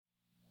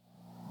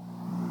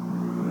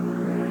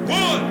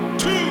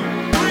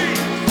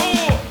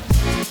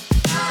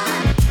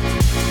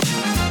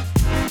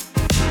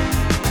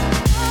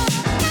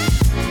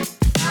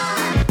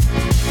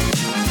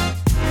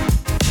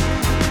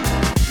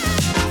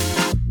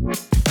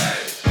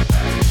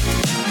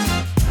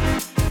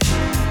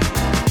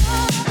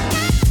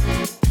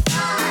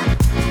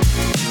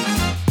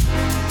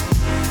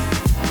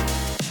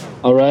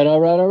All right, all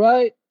right, all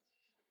right.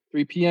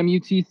 3 p.m.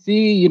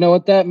 UTC. You know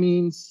what that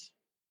means.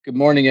 Good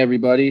morning,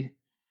 everybody.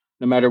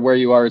 No matter where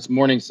you are, it's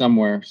morning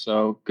somewhere.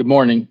 So, good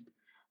morning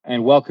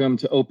and welcome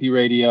to OP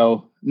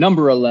Radio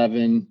number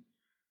 11.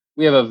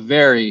 We have a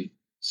very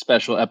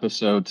special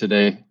episode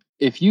today.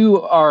 If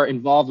you are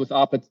involved with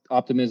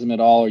optimism at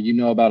all, or you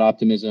know about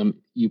optimism,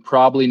 you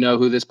probably know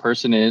who this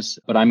person is,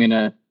 but I'm going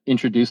to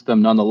introduce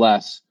them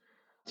nonetheless.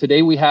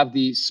 Today, we have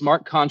the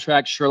smart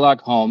contract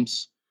Sherlock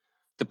Holmes,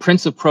 the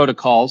Prince of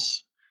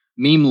Protocols,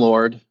 Meme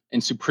Lord,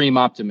 and Supreme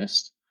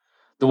Optimist,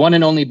 the one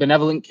and only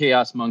benevolent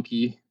chaos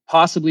monkey,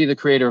 possibly the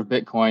creator of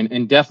Bitcoin,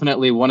 and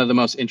definitely one of the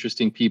most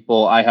interesting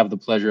people I have the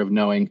pleasure of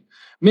knowing,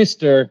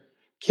 Mr.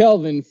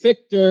 Kelvin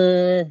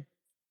Fichter.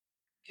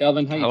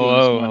 Kelvin, how you doing this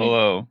Hello, morning?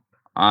 hello.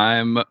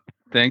 I'm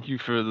Thank you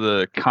for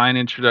the kind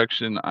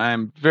introduction.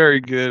 I'm very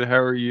good. How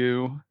are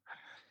you?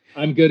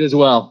 I'm good as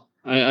well.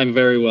 I'm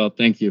very well,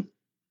 thank you.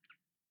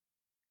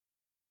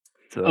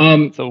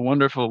 It's a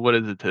wonderful, what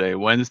is it today?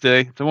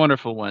 Wednesday? It's a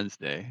wonderful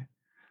Wednesday.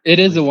 It At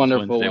is a least it's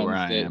wonderful Wednesday where I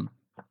Wednesday. am.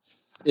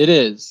 It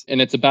is, and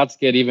it's about to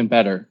get even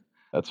better.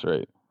 That's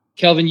right.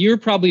 Kelvin, you're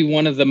probably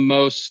one of the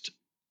most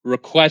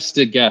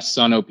requested guests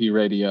on OP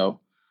Radio,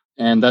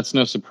 and that's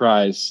no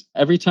surprise.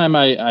 Every time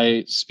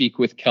I speak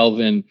with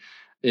Kelvin,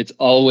 it's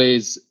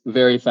always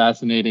very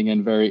fascinating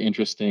and very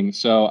interesting.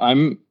 So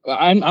I'm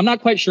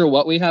not quite sure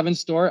what we have in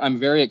store. I'm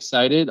very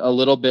excited, a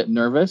little bit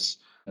nervous,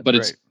 That's but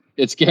right.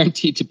 it's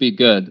guaranteed to be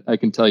good. I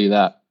can tell you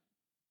that.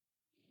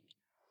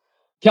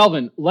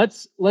 Kelvin,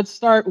 let's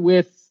start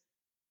with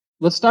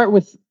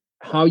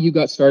how you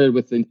got started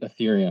with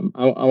Ethereum.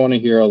 I want to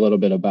hear a little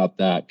bit about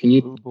that.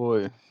 Oh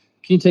boy. Can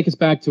you take us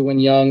back to when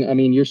young, I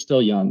mean, you're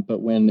still young,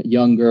 but when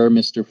younger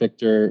Mr.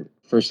 Fichter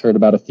first heard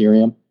about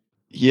Ethereum?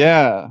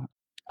 Yeah.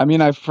 I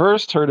mean, I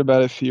first heard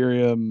about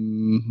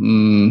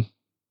Ethereum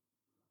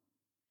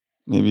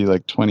maybe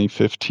like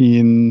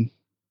 2015.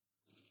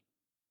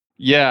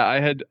 Yeah,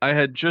 I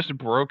had just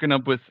broken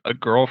up with a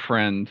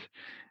girlfriend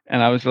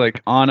and I was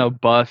like on a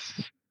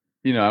bus,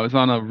 I was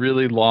on a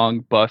really long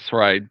bus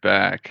ride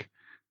back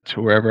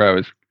to wherever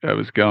I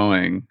was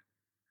going.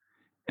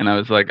 And I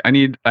was like, I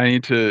need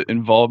to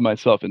involve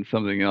myself in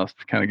something else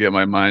to kind of get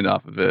my mind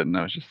off of it. And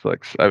I was just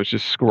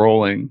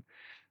scrolling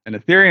and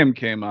Ethereum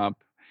came up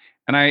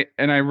and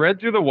I read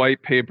through the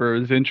white paper.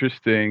 It was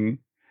interesting.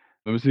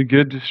 It was a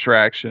good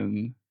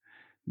distraction,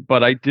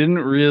 but I didn't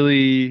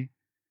really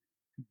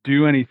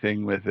do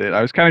anything with it.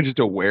 I was kind of just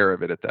aware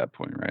of it at that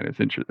point, right?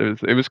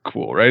 It was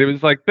cool, right? It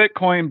was like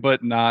Bitcoin,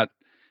 but not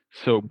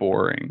so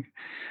boring.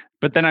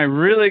 But then I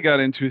really got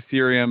into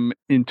Ethereum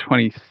in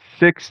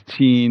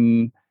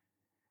 2016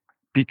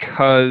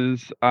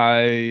 because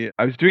I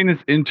was doing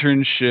this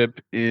internship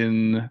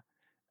in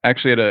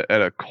actually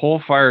at a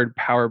coal-fired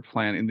power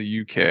plant in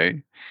the UK,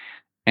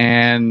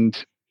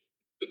 and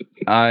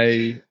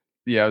I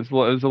yeah, it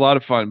was a lot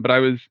of fun. But I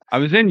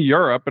was in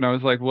Europe, and I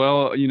was like,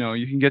 well, you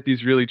can get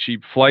these really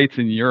cheap flights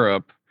in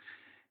Europe.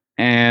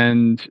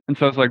 And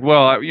so I was like,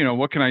 well,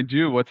 what can I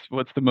do? What's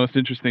the most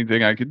interesting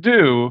thing I could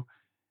do?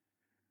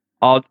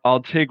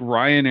 I'll take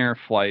Ryanair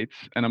flights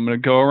and I'm gonna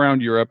go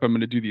around Europe. I'm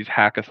gonna do these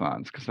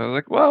hackathons because I was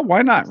like, well,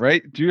 why not,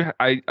 right?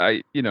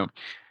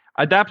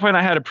 At that point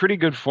I had a pretty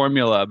good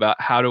formula about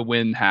how to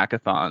win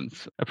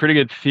hackathons, a pretty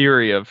good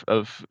theory of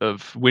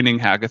winning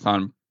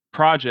hackathon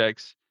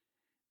projects.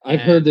 I've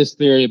heard And this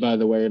theory, by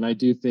the way, and I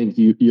do think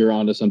you're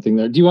onto something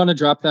there. Do you want to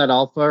drop that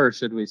alpha or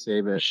should we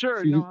save it?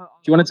 sure, Do no,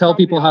 you want I'll to tell drop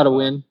the people how to alpha.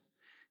 win?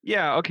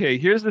 Yeah, okay.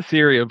 Here's the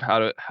theory of how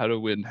to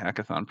win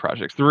hackathon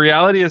projects. The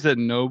reality is that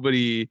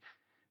nobody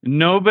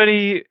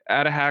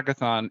at a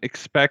hackathon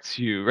expects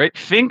you, right?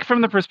 Think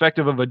from the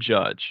perspective of a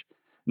judge.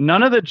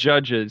 None of the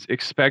judges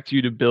expect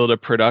you to build a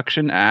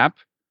production app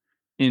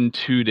in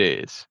 2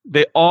 days.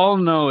 They all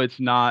know it's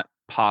not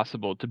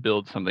possible to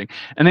build something.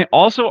 And they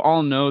also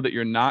all know that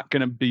you're not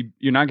going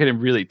to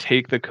really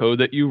take the code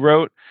that you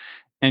wrote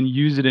and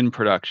use it in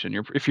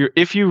production. If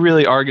you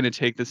really are going to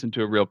take this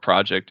into a real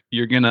project,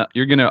 you're going to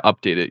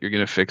update it, you're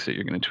going to fix it,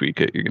 you're going to tweak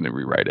it, you're going to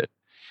rewrite it.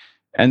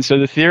 And so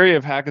the theory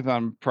of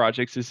hackathon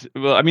projects is,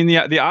 well, I mean,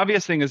 the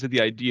obvious thing is that the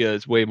idea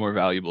is way more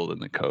valuable than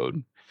the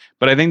code.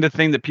 But I think the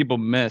thing that people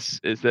miss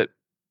is that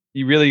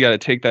you really got to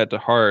take that to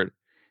heart.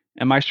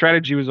 And my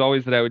strategy was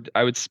always that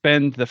I would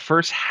spend the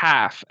first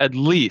half, at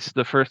least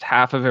the first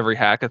half of every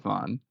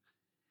hackathon,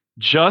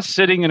 just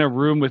sitting in a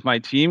room with my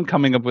team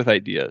coming up with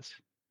ideas.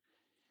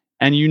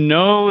 And you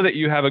know that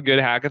you have a good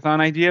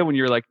hackathon idea when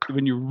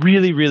you're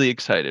really, really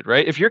excited,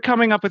 right? If you're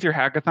coming up with your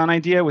hackathon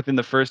idea within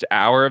the first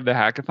hour of the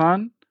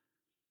hackathon,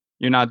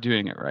 you're not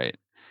doing it right.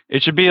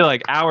 It should be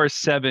like hour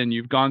 7,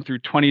 you've gone through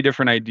 20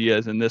 different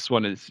ideas, and this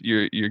one is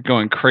you're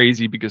going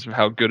crazy because of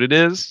how good it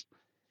is.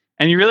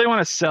 And you really want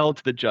to sell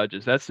to the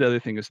judges. That's the other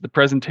thing, is the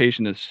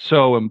presentation is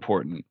so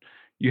important.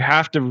 You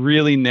have to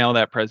really nail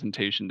that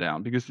presentation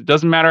down because it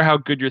doesn't matter how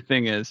good your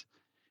thing is.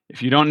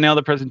 If you don't nail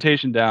the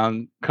presentation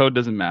down, code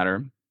doesn't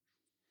matter.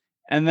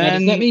 And Now, does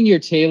that then mean you're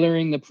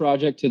tailoring the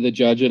project to the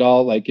judge at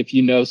all? Like if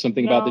you know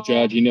something about the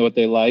judge, no, you know what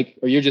they like,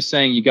 or you're just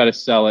saying you got to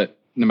sell it?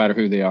 no matter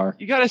who they are.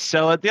 You got to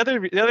sell it. The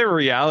other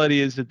reality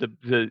is that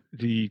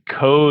the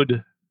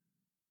code,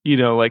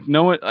 like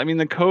no one, I mean,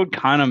 the code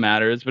kind of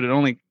matters, but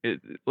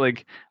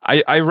like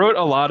I wrote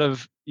a lot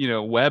of,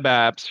 web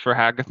apps for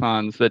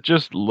hackathons that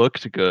just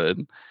looked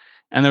good.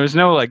 And there was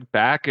no like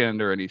back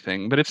end or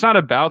anything, but it's not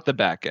about the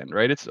back end,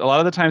 right? It's a lot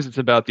of the times it's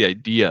about the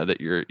idea that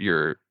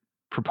you're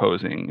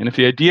proposing. And if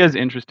the idea is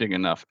interesting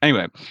enough.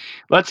 Anyway,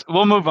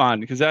 we'll move on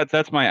because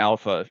that's my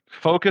alpha.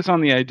 Focus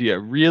on the idea.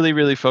 Really,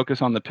 really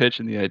focus on the pitch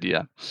and the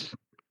idea.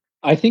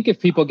 I think if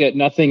people get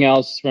nothing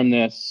else from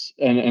this,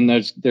 and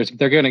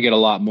they're going to get a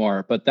lot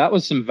more, but that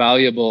was some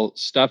valuable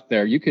stuff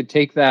there. You could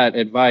take that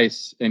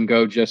advice and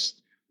go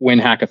just win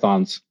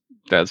hackathons.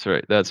 That's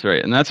right. That's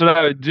right. And that's what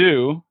I would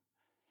do.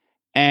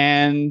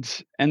 And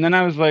then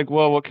I was like,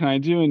 well, what can I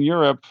do in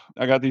Europe?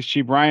 I got these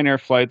cheap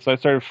Ryanair flights. So I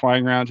started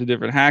flying around to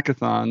different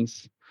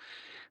hackathons.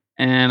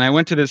 And I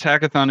went to this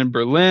hackathon in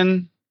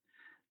Berlin.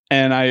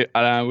 And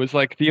I was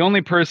like the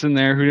only person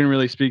there who didn't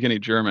really speak any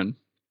German,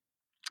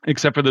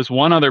 except for this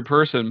one other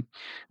person.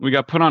 We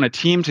got put on a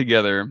team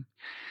together.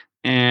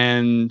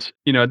 And,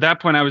 at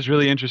that point, I was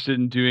really interested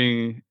in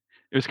doing,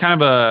 it was kind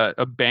of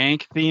a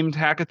bank themed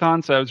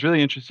hackathon. So I was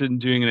really interested in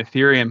doing an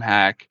Ethereum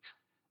hack.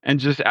 And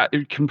just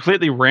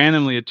completely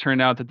randomly, it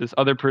turned out that this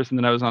other person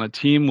that I was on a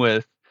team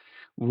with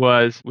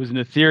was an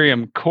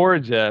Ethereum core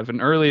dev,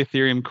 an early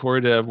Ethereum core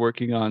dev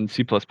working on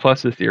C++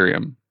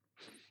 Ethereum,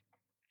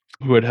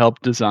 who had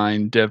helped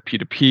design Dev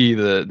P2P,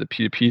 the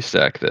P2P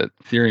stack that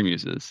Ethereum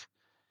uses.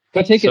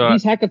 But take it,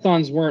 these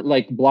hackathons weren't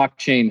like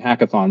blockchain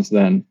hackathons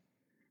then.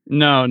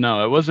 No,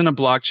 it wasn't a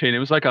blockchain. It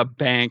was like a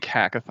bank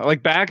hackathon.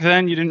 Like back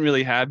then, you didn't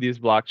really have these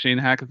blockchain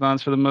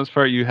hackathons for the most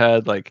part. You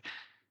had like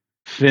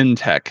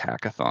fintech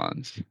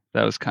hackathons.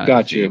 That was kind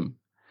of the theme.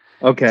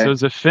 Okay. So it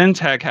was a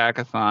fintech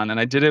hackathon, and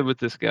I did it with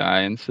this guy.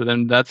 And so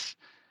then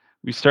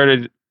we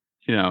started,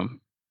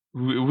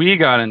 we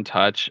got in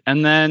touch.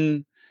 And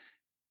then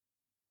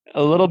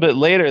a little bit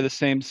later, the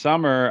same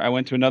summer, I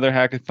went to another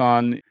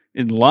hackathon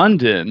in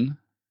London.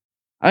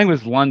 I think it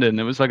was London.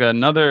 It was like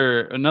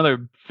another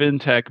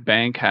fintech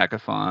bank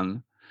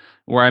hackathon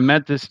where I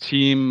met this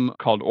team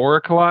called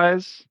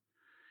Oracleize.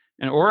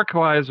 And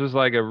Oracleize was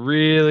like a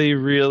really,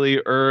 really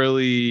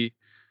early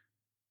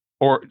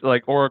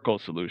Oracle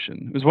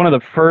solution. It was one of the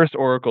first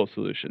Oracle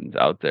solutions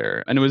out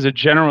there. And it was a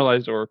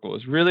generalized Oracle. It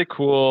was really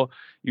cool.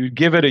 You would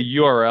give it a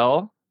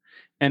URL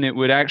and it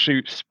would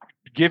actually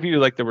give you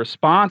like the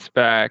response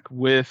back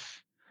with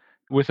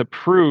a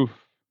proof,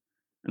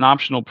 an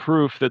optional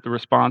proof that the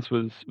response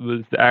was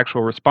the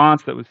actual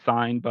response that was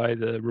signed by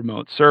the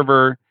remote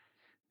server.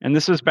 And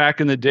this was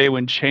back in the day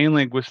when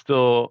Chainlink was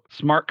still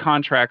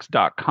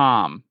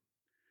smartcontracts.com.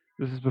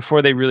 This is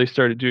before they really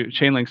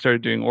Chainlink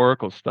started doing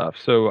Oracle stuff.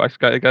 So I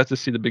got to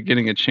see the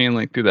beginning of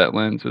Chainlink through that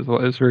lens. It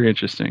was very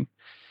interesting.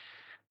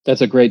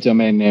 That's a great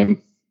domain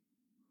name.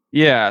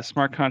 Yeah,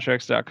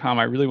 smartcontracts.com.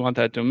 I really want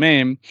that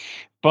domain.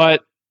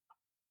 But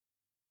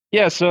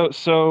yeah,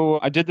 so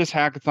I did this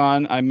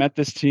hackathon. I met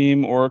this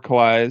team,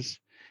 Oracleize,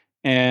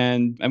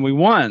 and we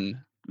won.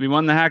 We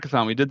won the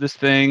hackathon. We did this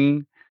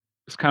thing.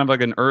 It's kind of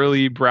like an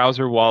early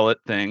browser wallet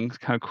thing. It's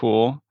kind of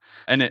cool.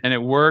 And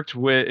it worked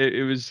with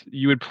it was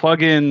you would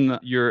plug in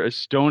your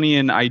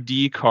Estonian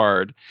ID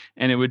card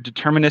and it would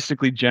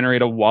deterministically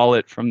generate a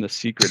wallet from the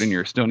secret in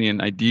your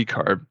Estonian ID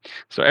card.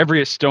 So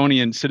every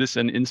Estonian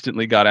citizen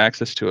instantly got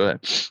access to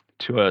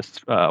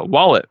a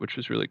wallet, which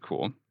was really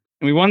cool.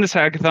 And we won this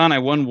hackathon. I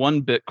won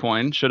 1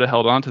 Bitcoin. Should have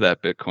held on to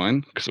that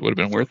Bitcoin because it would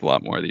have been worth a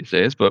lot more these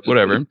days, but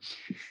whatever.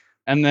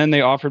 And then they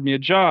offered me a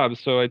job.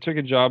 So I took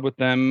a job with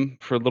them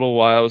for a little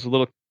while. It was a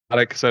little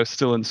chaotic because I was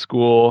still in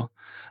school.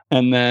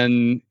 And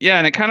then,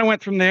 and it kind of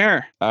went from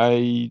there.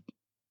 I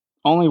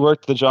only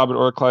worked the job at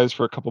Oracleize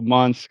for a couple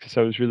months because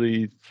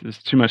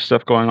there's too much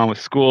stuff going on with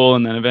school.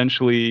 And then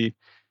eventually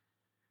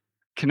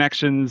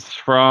connections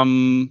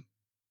from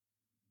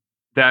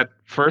that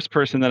first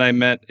person that I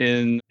met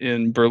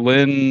in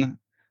Berlin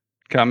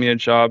got me a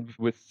job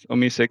with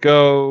Omise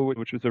Go,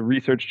 which was a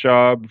research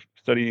job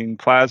studying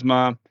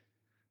plasma,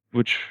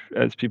 which,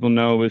 as people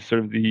know, was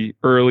sort of the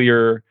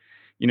earlier,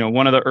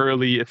 one of the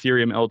early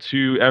Ethereum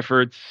L2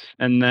 efforts.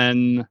 And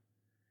then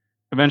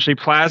eventually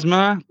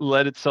Plasma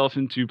led itself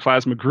into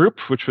Plasma Group,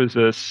 which was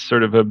a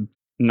sort of a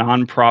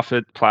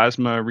nonprofit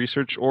plasma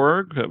research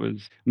org. That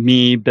was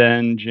me,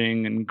 Ben,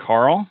 Jing, and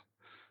Carl.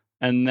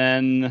 And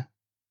then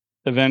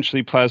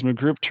eventually Plasma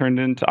Group turned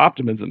into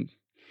Optimism.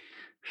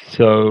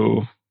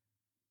 So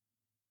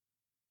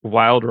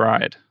wild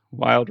ride.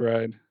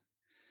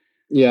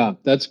 Yeah,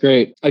 that's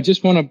great. I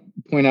just want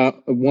to point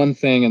out one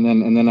thing, and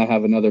then I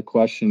have another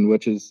question,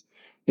 which is,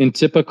 in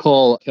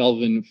typical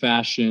Kelvin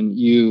fashion,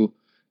 you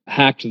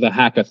hacked the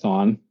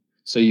hackathon.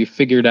 So you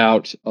figured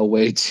out a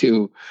way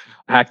to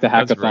hack the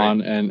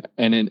hackathon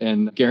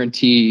and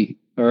guarantee,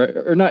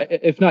 or not,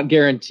 if not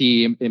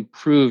guarantee,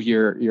 improve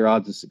your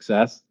odds of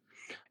success.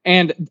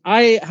 And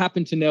I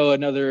happen to know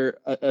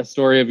a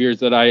story of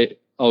yours that I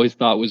always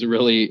thought was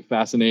really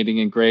fascinating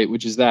and great,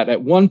 which is that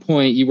at one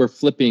point you were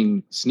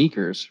flipping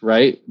sneakers,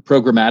 right?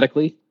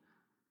 Programmatically.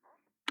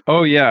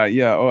 Oh yeah,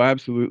 yeah. Oh,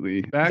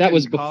 absolutely. Back That in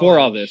was before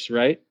all college. this,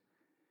 right?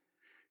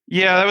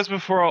 Yeah, that was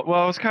before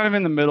well, I was kind of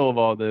in the middle of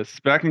all this.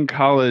 Back in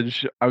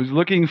college, I was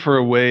looking for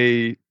a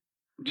way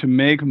to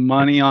make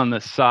money on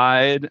the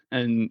side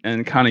and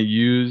kind of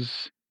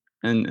use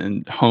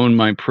and hone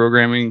my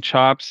programming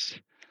chops.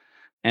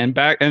 And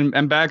back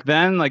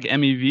then, like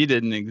MEV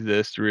didn't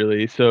exist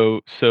really.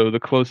 So the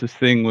closest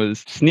thing was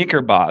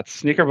sneaker bots.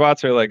 Sneaker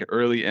bots are like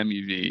early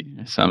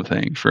MEV or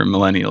something for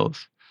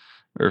millennials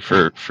or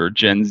for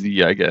Gen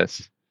Z, I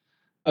guess.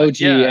 OG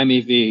Yeah,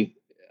 MEV,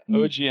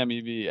 OG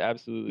MEV,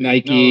 absolutely. No,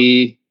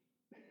 Nike.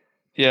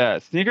 yeah,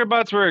 sneaker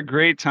bots were a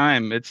great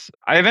time.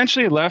 I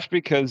eventually left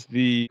because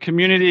the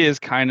community is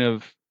kind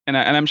of and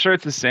I'm sure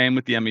it's the same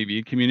with the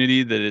MEV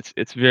community that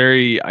it's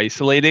very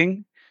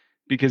isolating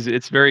because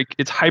it's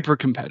hyper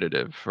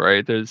competitive,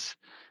 right? There's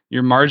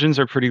your margins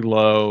are pretty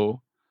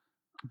low,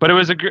 but it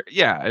was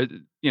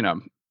you know,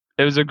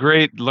 it was a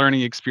great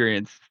learning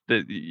experience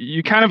that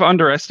you kind of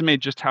underestimate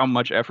just how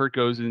much effort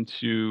goes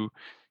into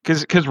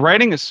because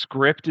writing a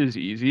script is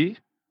easy,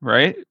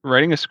 right?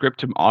 Writing a script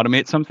to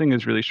automate something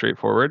is really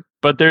straightforward,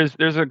 but there's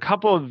a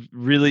couple of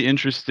really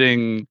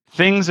interesting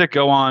things that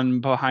go on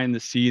behind the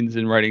scenes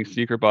in writing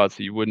sneaker bots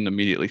that you wouldn't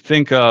immediately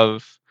think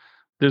of.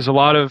 There's a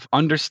lot of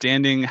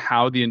understanding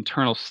how the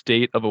internal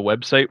state of a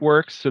website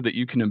works so that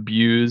you can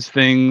abuse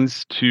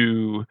things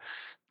to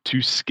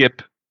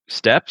skip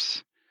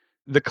steps.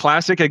 The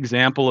classic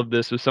example of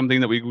this is something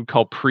that we would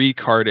call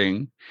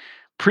pre-carting.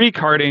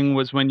 Pre-carting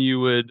was when you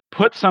would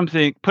put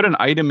an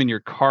item in your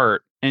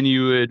cart and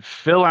you would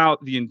fill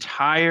out the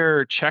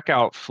entire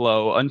checkout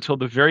flow until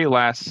the very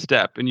last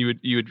step and you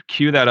would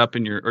queue that up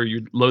in your or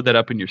you'd load that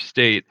up in your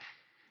state.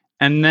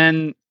 And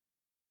then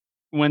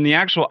when the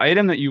actual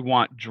item that you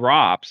want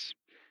drops,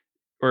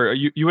 or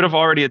you would have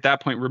already at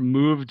that point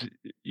removed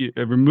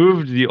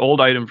the old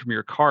item from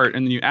your cart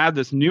and then you add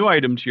this new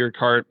item to your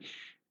cart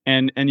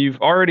and you've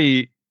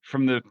already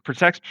from the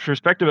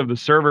perspective of the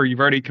server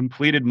you've already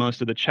completed most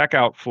of the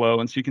checkout flow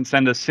and so you can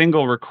send a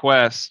single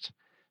request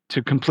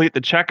to complete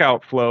the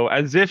checkout flow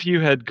as if you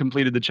had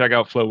completed the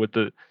checkout flow with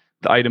the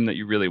item that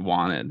you really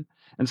wanted.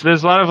 And so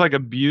there's a lot of like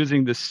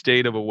abusing the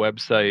state of a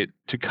website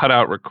to cut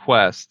out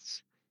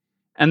requests.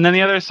 And then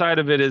the other side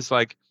of it is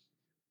like,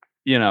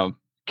 you know,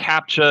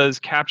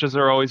 captchas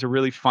are always a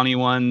really funny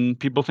one.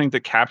 People think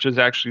that captchas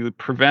actually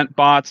prevent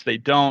bots. They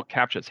don't.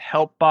 Captchas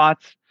help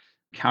bots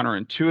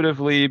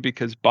counterintuitively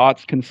because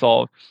bots can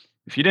solve.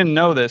 If you didn't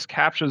know this,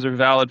 captchas are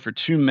valid for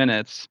 2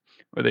 minutes,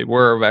 or they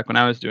were back when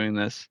I was doing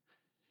this.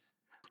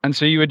 And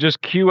so you would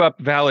just queue up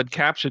valid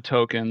captcha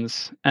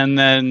tokens, and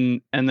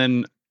then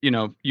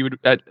you would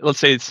let's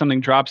say something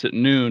drops at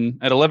noon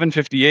at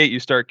 11:58. You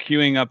start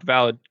queuing up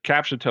valid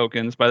captcha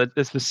tokens.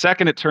 It's the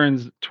second it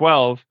turns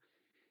 12,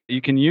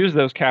 you can use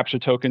those captcha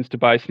tokens to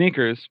buy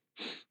sneakers,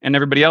 and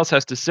everybody else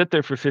has to sit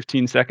there for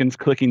 15 seconds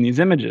clicking these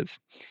images.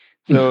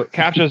 So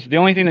captchas, the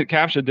only thing that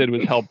captcha did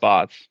was help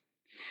bots.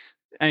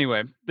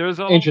 Anyway, there was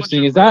a whole bunch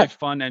Interesting. of really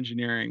fun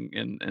engineering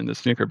in the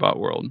sneaker bot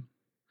world.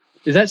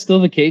 Is that still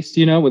the case? Do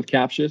you know with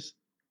captchas,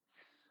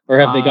 or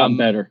have they gotten Um,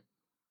 better?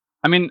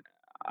 I mean,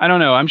 I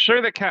don't know. I'm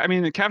sure that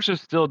the captchas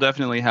still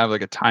definitely have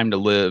like a time to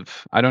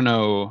live. I don't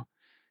know.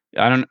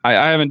 I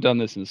haven't done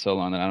this in so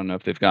long that I don't know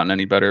if they've gotten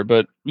any better.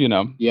 But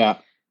Yeah.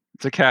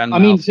 it's a cat and I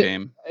mean, mouse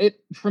game.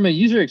 from a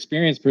user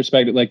experience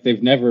perspective, like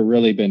they've never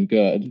really been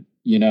good.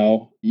 You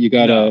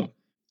gotta No.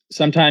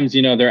 sometimes,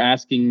 they're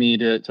asking me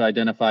to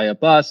identify a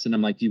bus, and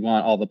I'm like, do you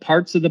want all the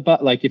parts of the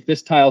bus? Like, if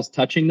this tile's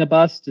touching the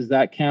bus, does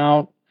that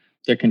count?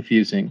 They're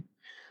confusing.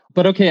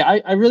 But okay,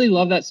 I really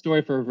love that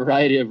story for a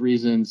variety of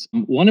reasons.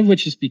 One of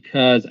which is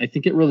because I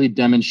think it really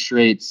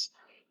demonstrates,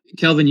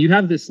 Kelvin, you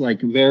have this like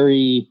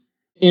very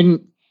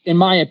in in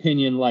my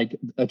opinion, like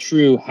a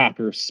true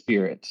hacker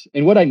spirit.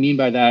 And what I mean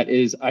by that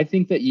is I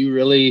think that you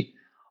really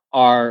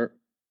are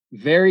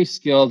very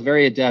skilled,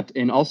 very adept,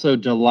 and also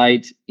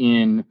delight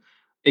in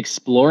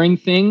exploring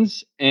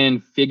things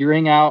and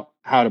figuring out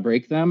how to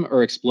break them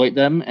or exploit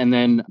them and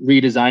then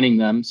redesigning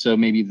them so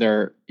maybe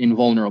they're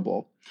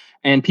invulnerable.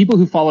 And people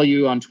who follow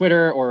you on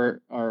Twitter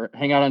or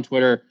hang out on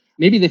Twitter,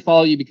 maybe they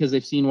follow you because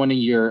they've seen one of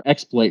your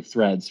exploit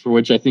threads, for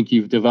which I think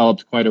you've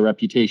developed quite a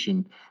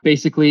reputation.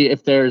 Basically,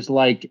 if there's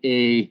like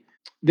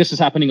this is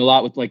happening a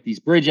lot with like these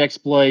bridge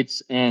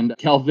exploits, and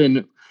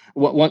Kelvin,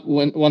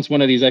 once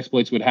one of these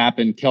exploits would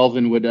happen,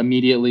 Kelvin would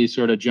immediately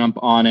sort of jump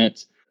on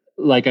it.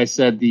 Like I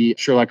said, the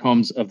Sherlock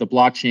Holmes of the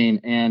blockchain,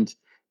 and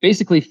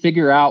basically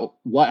figure out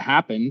what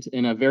happened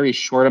in a very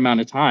short amount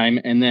of time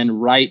and then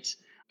write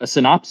a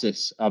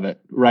synopsis of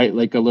it, right?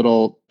 Like a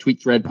little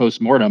tweet thread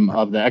post-mortem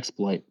of the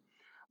exploit.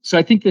 So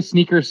I think the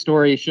sneaker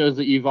story shows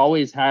that you've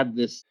always had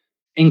this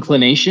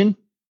inclination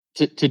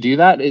to do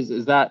that.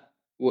 Is that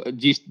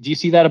do you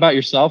see that about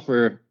yourself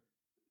or?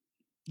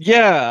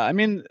 Yeah, I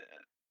mean,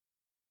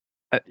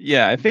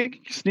 yeah, I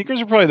think sneakers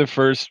are probably the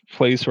first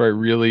place where I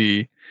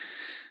really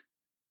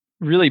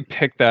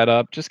picked that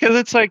up. Just because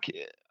it's like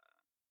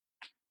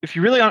if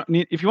you want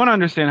to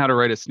understand how to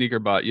write a sneaker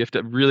bot, you have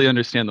to really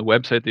understand the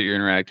website that you're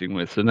interacting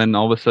with, and then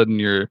all of a sudden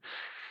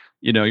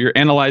you're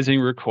analyzing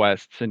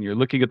requests and you're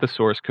looking at the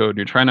source code, and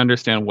you're trying to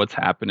understand what's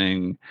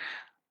happening.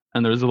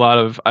 And I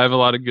have a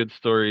lot of good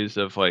stories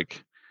of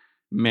like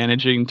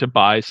managing to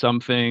buy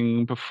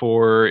something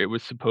before it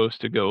was supposed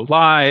to go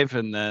live.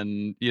 And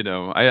then,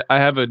 I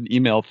have an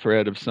email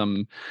thread of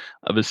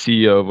a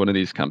CEO of one of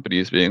these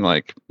companies being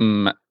like,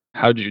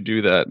 how'd you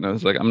do that? And I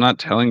was like, I'm not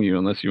telling you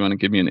unless you want to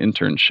give me an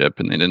internship.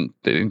 And they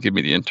didn't give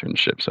me the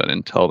internship, so I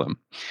didn't tell them.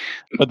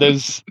 But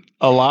there's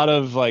a lot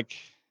of like,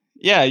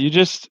 yeah, you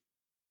just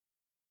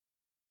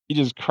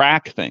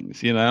crack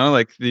things,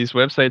 like these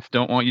websites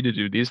don't want you to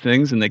do these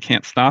things and they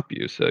can't stop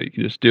you. So you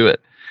can just do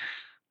it.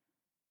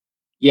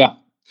 Yeah.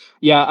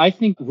 Yeah, I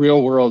think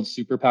real world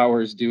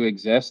superpowers do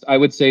exist. I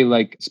would say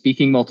like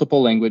speaking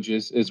multiple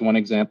languages is one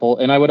example.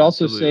 And I would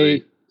also Absolutely.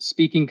 say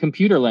speaking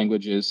computer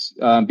languages,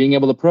 being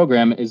able to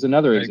program is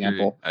another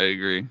example. I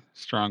agree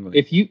strongly.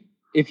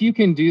 If you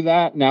can do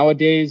that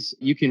nowadays,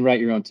 you can write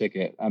your own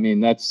ticket. I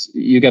mean,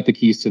 you got the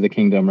keys to the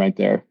kingdom right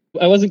there.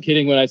 I wasn't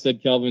kidding when I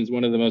said Kelvin's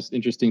one of the most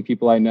interesting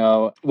people I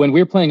know. When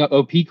we were playing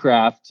OP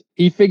Craft,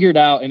 he figured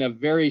out in a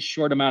very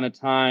short amount of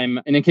time.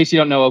 And in case you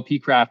don't know, OP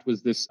Craft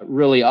was this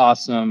really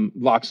awesome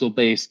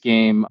voxel-based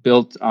game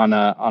built on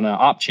an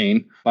op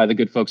chain by the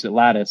good folks at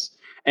Lattice.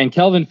 And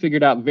Kelvin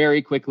figured out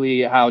very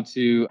quickly how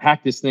to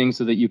hack this thing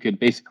so that you could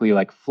basically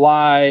like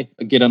fly,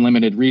 get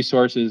unlimited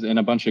resources, and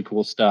a bunch of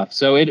cool stuff.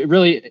 So it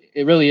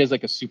really is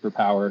like a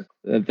superpower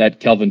that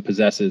Kelvin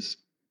possesses.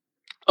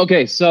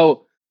 Okay,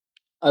 so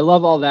I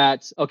love all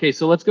that. Okay,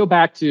 so let's go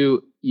back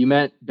to you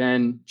met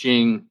Ben,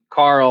 Jing,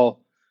 Carl.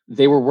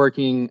 They were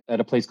working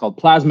at a place called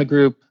Plasma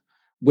Group,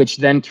 which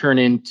then turned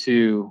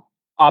into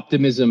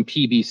Optimism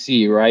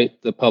PBC, right?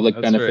 The Public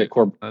That's Benefit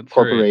right. That's right.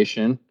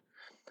 Corporation.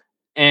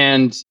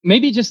 And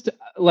maybe just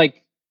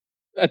like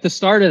at the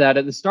start of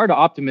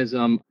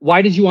Optimism,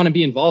 why did you want to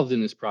be involved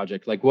in this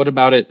project? Like, what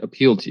about it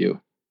appealed to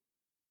you?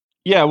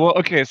 Yeah, well,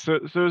 okay, so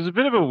it was a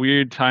bit of a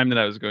weird time that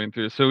I was going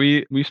through. So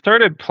we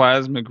started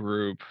Plasma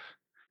Group,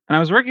 and I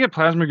was working at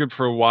Plasma Group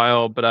for a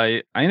while, but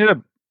I ended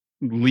up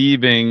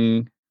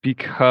leaving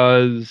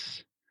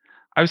because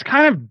I was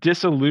kind of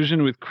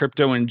disillusioned with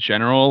crypto in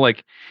general.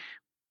 Like,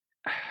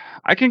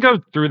 I can go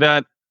through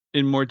that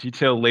in more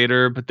detail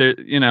later, but there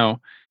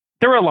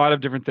were a lot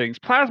of different things.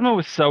 Plasma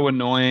was so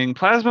annoying.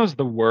 Plasma was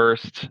the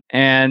worst,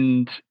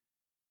 and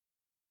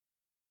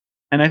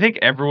I think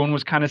everyone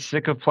was kind of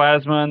sick of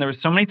Plasma, and there were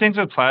so many things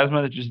with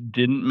Plasma that just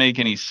didn't make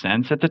any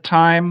sense at the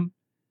time,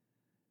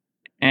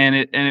 and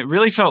it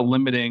really felt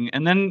limiting.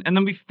 And then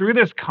we threw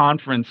this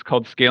conference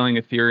called Scaling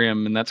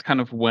Ethereum, and that's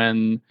kind of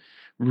when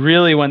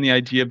the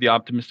idea of the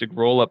optimistic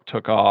rollup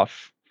took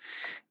off.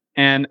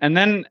 And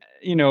then,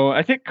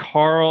 I think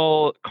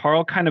Carl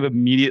kind of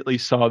immediately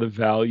saw the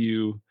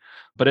value,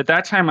 but at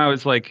that time I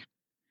was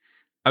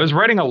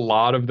writing a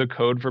lot of the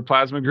code for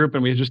Plasma Group,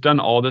 and we had just done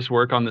all this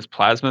work on this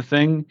Plasma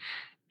thing,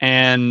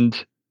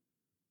 and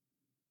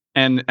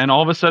and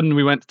all of a sudden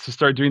we went to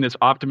start doing this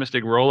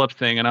optimistic roll up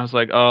thing, and I was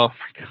like, oh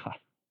my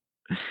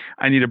god,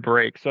 I need a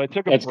break. So I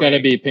took a That's got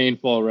to break. be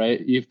painful, right?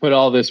 You've put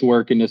all this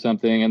work into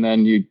something and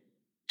then you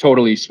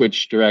totally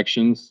switch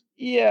directions.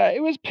 Yeah,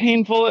 it was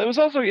painful. It was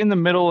also in the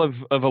middle of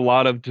a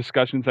lot of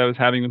discussions I was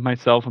having with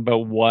myself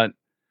about what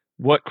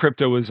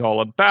crypto was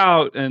all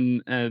about,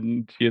 and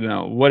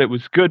what it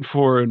was good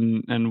for,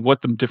 and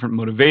what the different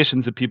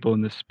motivations of people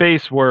in this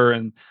space were,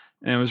 and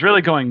it was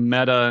really going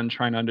meta and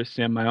trying to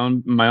understand my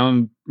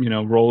own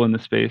role in the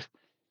space.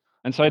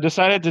 And so I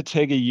decided to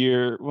take a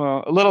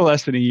little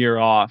less than a year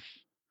off.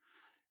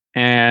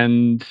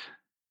 And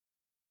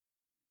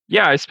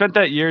yeah, I spent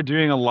that year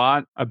doing a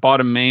lot. I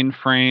bought a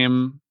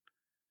mainframe,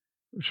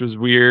 which was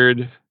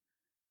weird.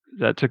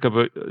 That took up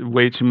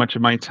way too much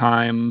of my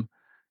time.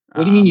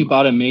 What do you mean you Um,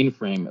 bought a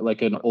mainframe,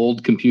 like an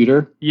old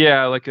computer?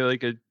 yeah, like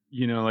a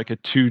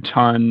 2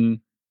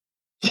 ton.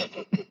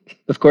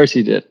 Of course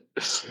you did.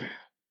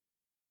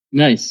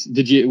 Nice.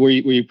 Were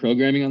you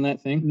programming on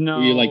that thing?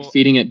 Were you like No,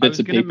 feeding it I bits was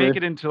of gonna make paper?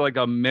 it into like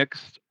a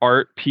mixed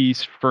art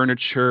piece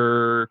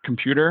furniture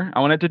computer. I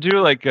wanted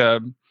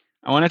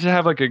to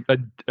have like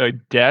a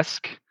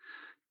desk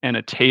and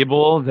a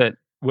table that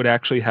would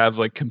actually have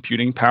like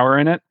computing power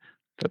in it.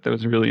 Thought that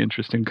was a really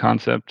interesting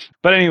concept.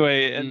 But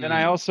anyway, and then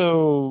I Mm.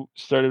 also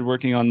started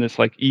working on this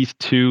like ETH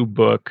 2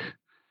 book.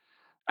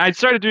 I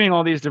started doing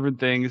all these different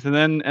things, and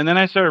then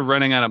I started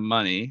running out of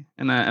money,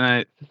 and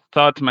I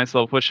thought to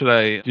myself, what should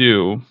I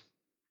do?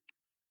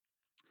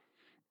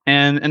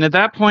 And at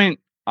that point,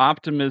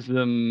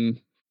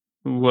 optimism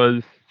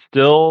was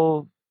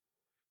still,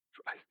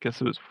 I guess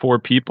it was 4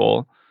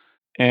 people,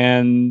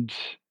 and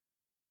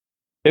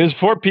it was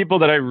 4 people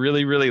that I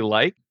really, really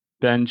liked: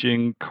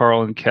 Benjing,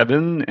 Carl, and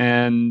Kevin.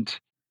 And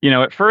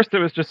at first, it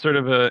was just sort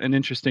of an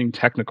interesting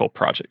technical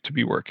project to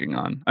be working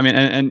on. I mean,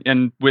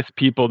 and with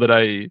people that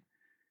I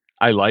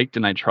liked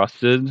and I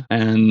trusted,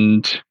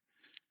 and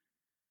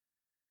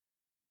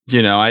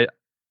I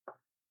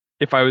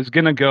if I was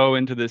gonna go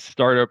into the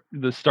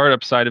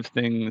startup side of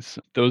things,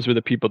 those were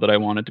the people that I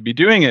wanted to be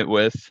doing it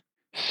with.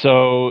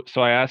 So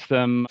I asked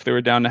them if they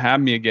were down to have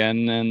me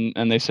again,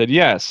 and they said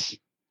yes.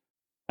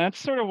 That's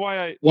sort of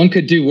why one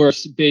could do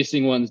worse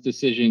basing one's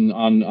decision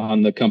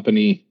on the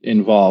company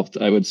involved.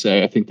 I would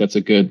say I think that's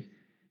a good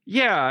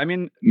yeah, I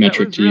mean, that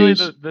metric was to really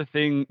use. the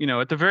thing,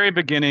 at the very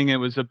beginning it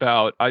was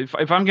about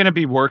if I'm going to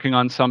be working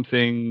on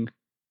something,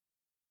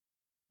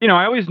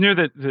 I always knew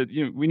that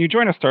when you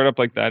join a startup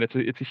like that,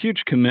 it's a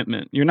huge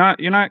commitment. You're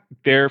not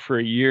there for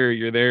a year,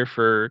 you're there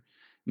for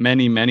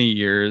many, many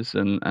years,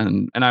 and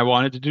I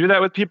wanted to do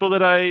that with people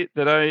that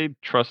I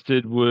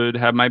trusted would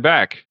have my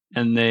back,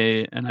 and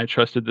I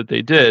trusted that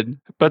they did.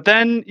 But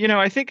then,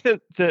 I think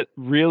that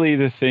really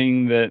the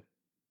thing that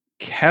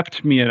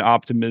kept me at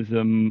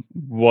Optimism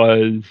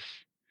was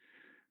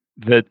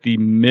that the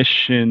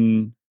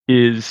mission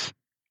is,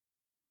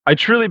 I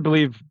truly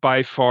believe,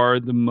 by far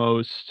the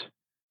most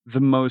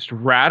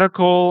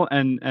radical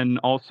and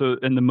also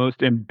and the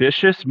most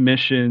ambitious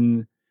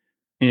mission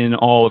in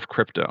all of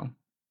crypto.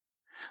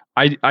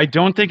 I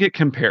don't think it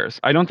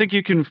compares. I don't think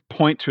you can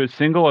point to a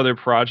single other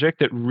project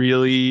that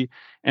really,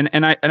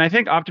 and I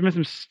think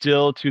Optimism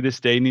still to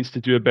this day needs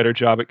to do a better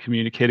job at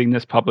communicating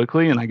this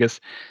publicly. And I guess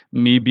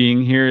me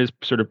being here is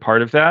sort of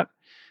part of that.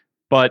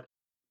 But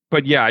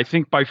but yeah, I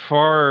think by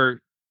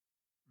far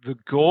the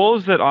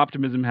goals that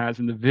Optimism has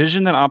and the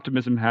vision that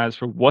Optimism has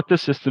for what the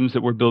systems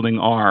that we're building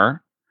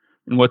are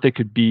and what they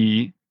could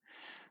be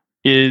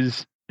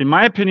is, in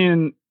my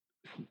opinion,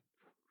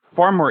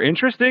 far more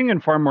interesting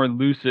and far more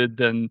lucid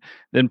than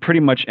pretty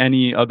much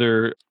any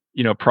other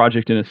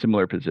project in a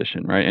similar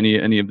position, right?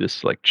 Any of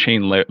this like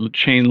chain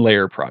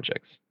layer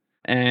projects,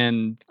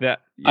 and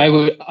that I yeah,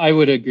 would I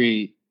would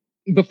agree.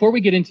 Before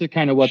we get into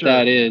kind of what sure,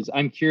 that yeah, is,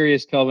 I'm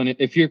curious, Kelvin,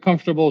 if you're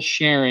comfortable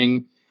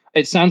sharing.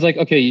 It sounds like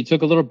okay, you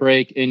took a little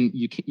break and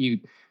you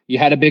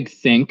had a big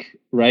think,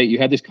 right? You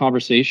had this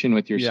conversation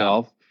with yeah.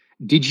 yourself.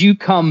 Did you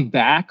come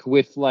back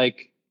with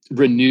like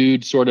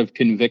renewed sort of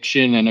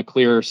conviction and a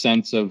clearer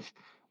sense of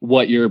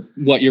what your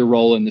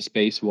role in the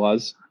space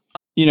was?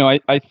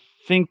 I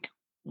think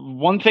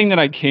one thing that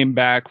I came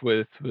back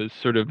with was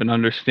sort of an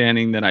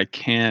understanding that I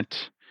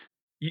can't.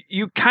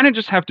 You kind of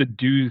just have to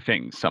do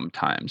things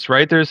sometimes,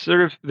 right? There's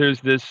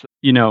this,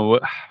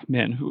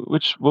 man,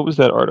 what was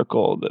that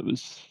article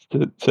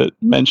that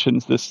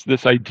mentions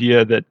this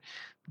idea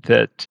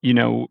that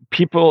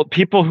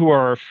people who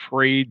are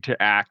afraid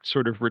to act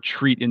sort of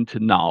retreat into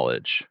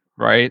knowledge,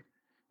 right?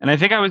 And I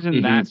think I was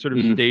in that Hmm. sort of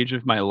Hmm. stage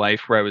of my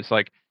life where I was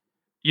like,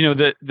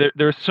 that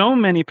there are so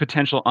many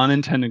potential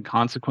unintended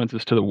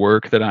consequences to the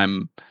work that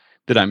I'm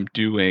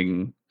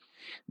doing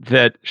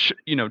that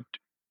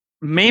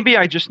maybe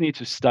I just need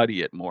to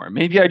study it more.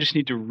 Maybe I just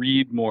need to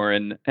read more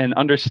and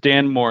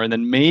understand more, and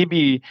then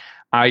maybe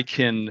I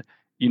can,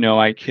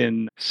 I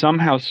can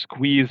somehow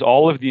squeeze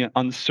all of the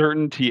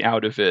uncertainty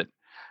out of it.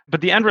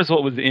 But the end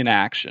result was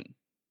inaction.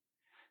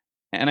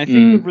 And I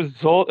think the Mm.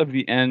 result of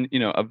the end,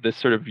 of this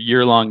sort of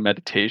year-long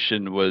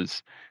meditation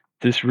was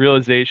this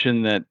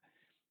realization that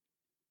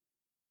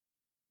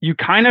you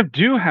kind of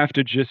do have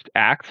to just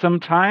act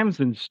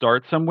sometimes and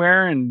start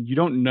somewhere, and you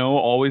don't know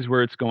always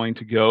where it's going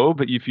to go,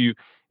 but if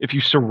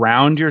you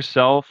surround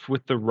yourself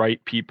with the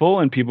right people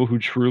and people who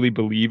truly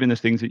believe in the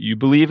things that you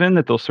believe in,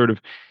 that they'll sort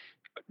of,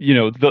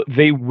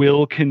 they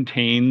will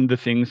contain the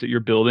things that you're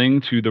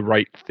building to the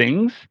right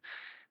things.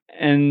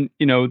 And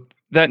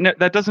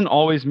that doesn't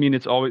always mean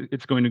it's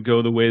going to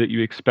go the way that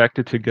you expect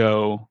it to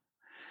go,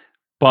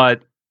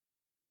 but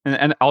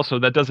and also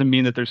that doesn't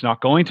mean that there's not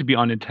going to be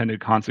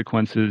unintended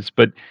consequences,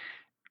 but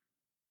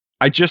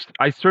I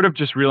sort of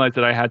just realized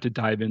that I had to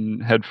dive in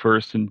head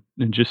first and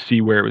just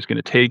see where it was going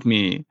to take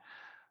me.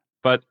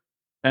 But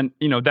and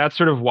that's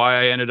sort of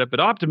why I ended up at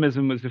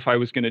Optimism, was if I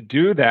was going to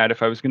do that,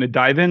 if I was going to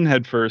dive in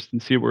head first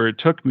and see where it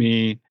took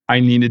me,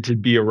 I needed to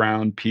be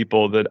around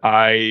people that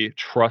I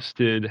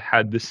trusted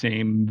had the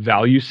same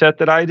value set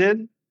that I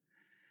did.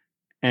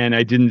 And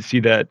I didn't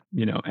see that,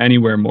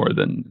 anywhere more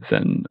than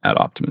at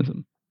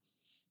Optimism.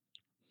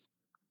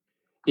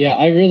 Yeah,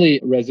 I really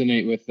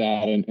resonate with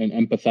that and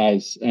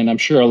empathize. And I'm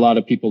sure a lot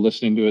of people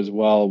listening to as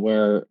well,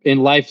 where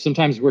in life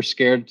sometimes we're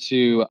scared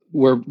to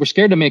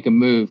make a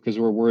move because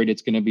we're worried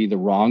it's going to be the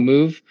wrong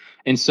move.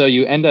 And so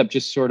you end up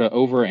just sort of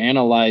over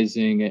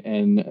analyzing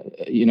and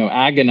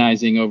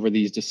agonizing over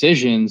these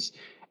decisions.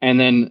 And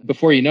then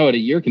before you know it, a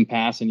year can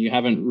pass and you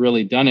haven't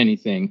really done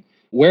anything.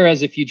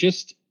 Whereas if you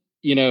just,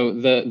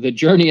 the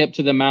journey up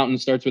to the mountain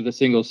starts with a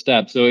single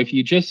step. So if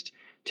you just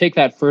take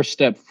that first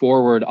step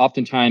forward,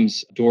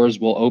 oftentimes doors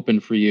will open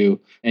for you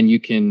and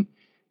you can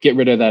get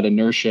rid of that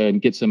inertia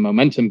and get some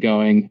momentum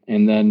going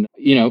and then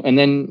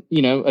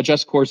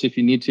adjust course if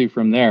you need to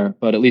from there,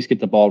 but at least get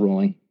the ball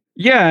rolling.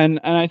 Yeah, and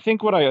I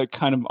think what I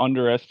kind of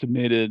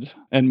underestimated,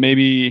 and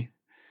maybe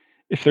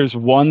if there's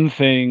one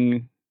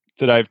thing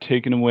that I've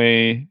taken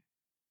away,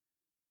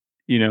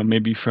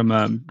 maybe from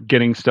a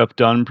getting stuff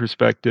done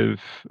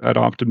perspective at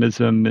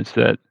Optimism, is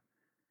that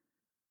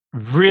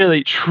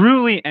really,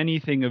 truly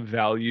anything of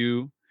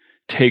value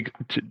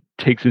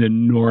takes an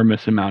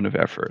enormous amount of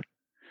effort.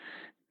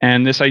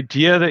 And this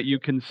idea that you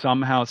can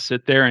somehow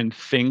sit there and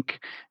think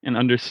and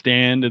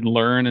understand and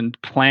learn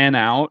and plan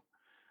out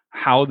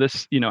how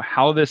this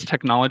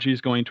technology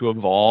is going to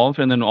evolve,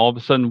 and then all of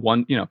a sudden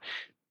one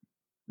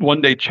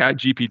day Chat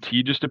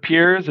GPT just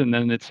appears, and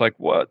then it's like,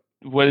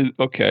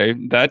 okay,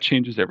 that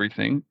changes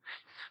everything.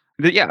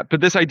 Yeah, but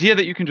this idea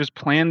that you can just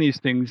plan these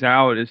things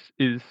out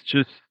is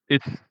just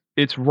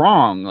it's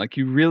wrong. Like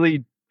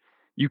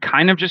you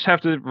kind of just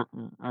have to,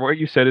 what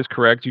you said is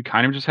correct. You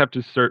kind of just have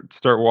to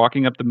start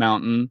walking up the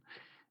mountain,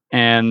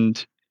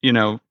 and you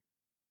know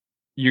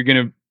you're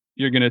gonna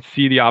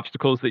see the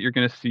obstacles that you're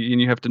gonna see,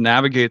 and you have to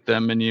navigate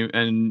them, and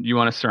you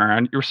want to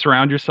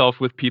surround yourself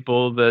with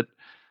people that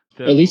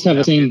Or at least will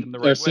have a navigate them same the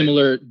or right way.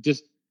 similar,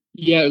 just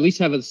yeah, at least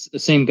have a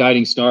same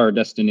guiding star or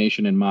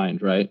destination in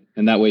mind, right?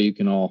 And that way you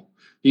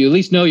at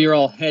least know you're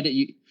all headed.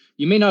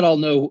 You may not all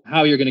know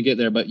how you're going to get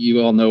there, but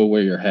you all know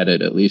where you're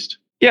headed at least.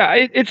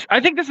 Yeah, I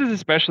think this is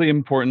especially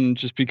important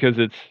just because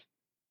it's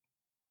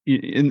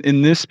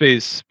in this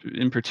space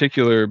in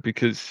particular,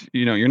 because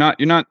you're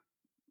not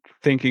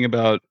thinking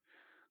about,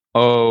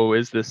 oh,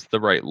 is this the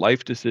right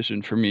life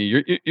decision for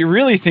me? You're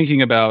really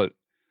thinking about,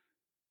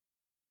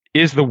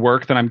 is the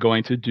work that I'm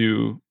going to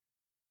do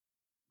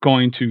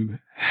going to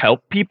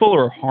help people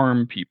or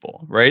harm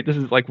people, right? This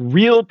is like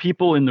real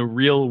people in the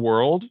real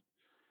world.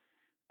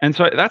 And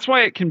so that's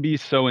why it can be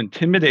so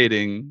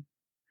intimidating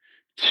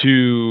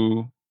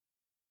to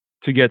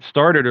get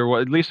started, or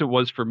what at least it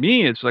was for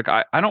me. It's like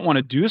I don't want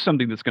to do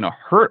something that's going to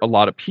hurt a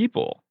lot of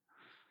people.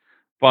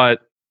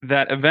 But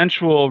that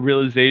eventual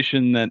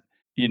realization that,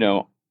 you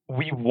know,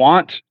 we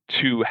want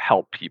to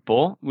help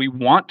people, we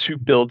want to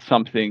build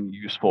something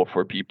useful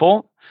for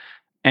people.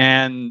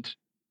 And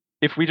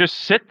if we just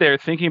sit there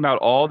thinking about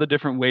all the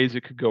different ways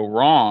it could go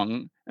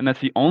wrong, and that's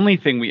the only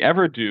thing we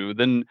ever do,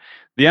 then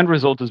the end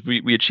result is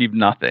we achieve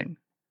nothing.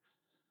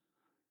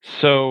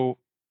 So,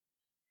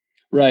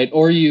 Right.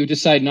 Or you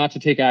decide not to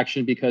take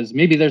action because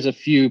maybe there's a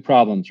few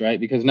problems, right?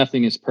 Because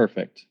nothing is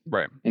perfect.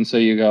 right. And so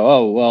you go,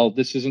 oh, well,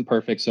 this isn't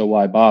perfect, so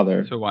why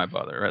bother? So why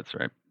bother? That's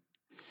right.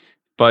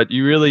 But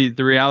the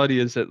reality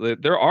is that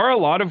there are a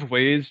lot of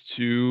ways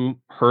to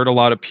hurt a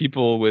lot of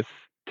people with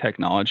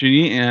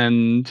technology,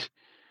 and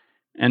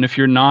if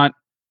you're not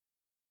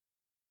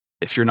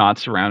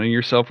surrounding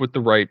yourself with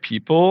the right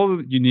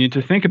people, you need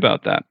to think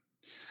about that.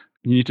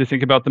 You need to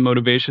think about the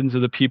motivations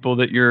of the people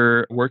that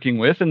you're working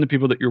with and the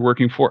people that you're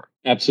working for.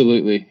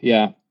 Absolutely.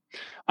 Yeah.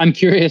 I'm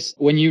curious,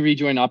 when you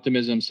rejoined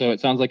Optimism, so it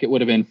sounds like it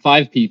would have been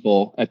 5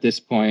 people at this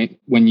point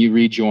when you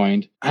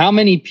rejoined. How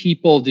many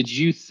people did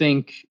you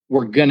think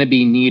were going to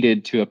be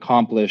needed to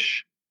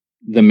accomplish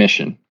the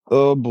mission?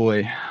 Oh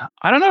boy.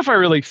 I don't know if I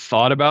really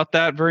thought about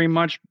that very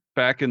much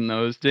back in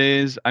those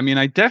days. I mean,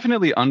 I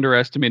definitely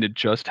underestimated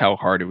just how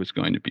hard it was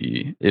going to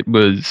be. It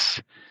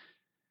was,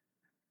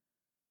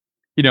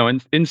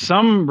 in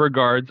some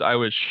regards, I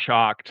was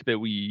shocked that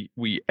we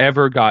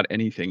ever got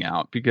anything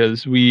out,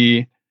 because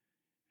I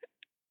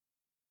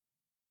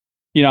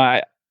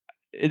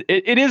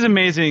it is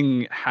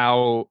amazing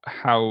how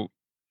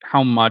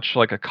much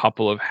like a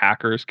couple of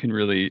hackers can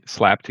really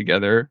slap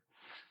together.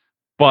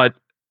 But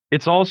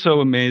it's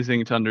also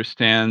amazing to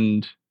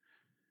understand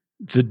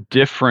the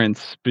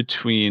difference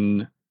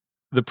between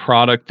the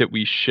product that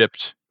we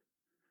shipped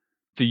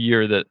the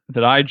year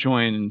that I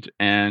joined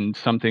and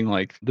something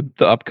like the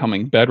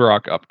upcoming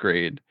Bedrock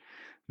upgrade.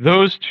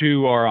 Those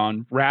two are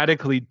on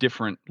radically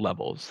different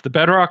levels. The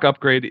Bedrock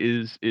upgrade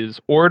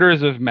is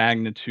orders of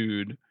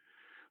magnitude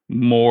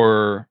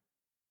more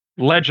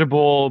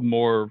legible,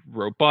 more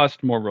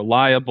robust, more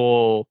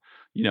reliable,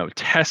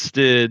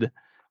 tested,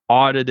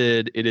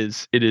 audited. It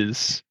is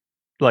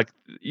like,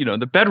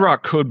 the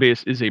Bedrock code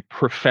base is a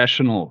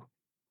professional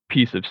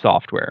piece of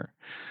software.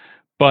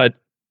 But,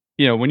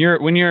 when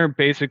you're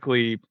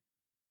basically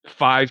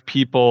 5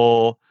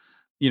 people,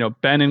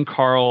 Ben and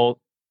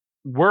Carl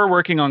were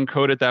working on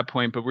code at that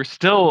point, but we're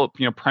still,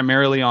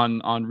 primarily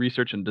on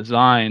research and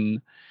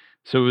design.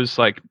 So it was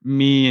like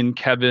me and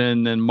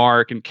Kevin and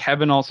Mark, and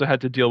Kevin also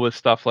had to deal with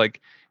stuff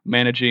like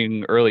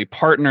managing early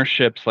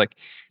partnerships. Like,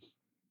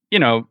 you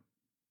know,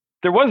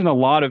 there wasn't a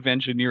lot of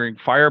engineering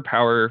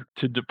firepower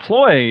to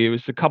deploy. It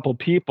was a couple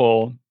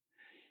people.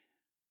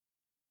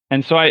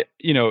 And so I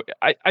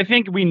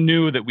think we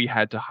knew that we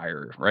had to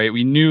hire, right?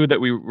 We knew that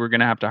we were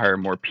going to have to hire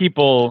more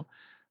people.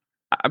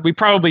 We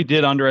probably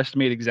did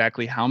underestimate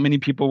exactly how many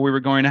people we were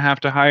going to have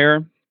to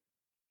hire.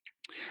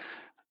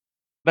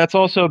 That's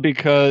also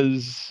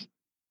because,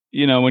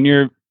 when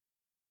you're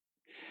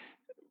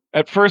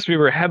at first we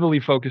were heavily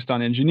focused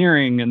on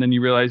engineering, and then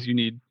you realize you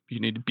need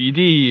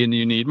BD, and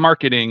you need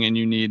marketing, and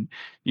you need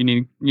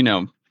you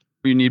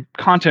need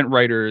content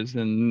writers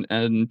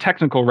and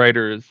technical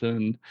writers,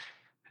 and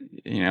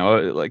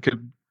like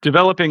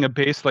developing a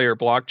base layer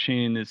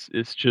blockchain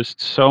is just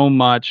so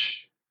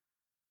much.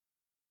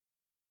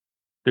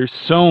 There's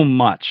so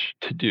much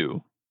to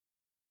do.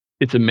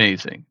 It's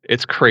amazing.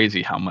 It's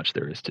crazy how much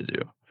there is to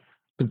do.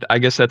 But I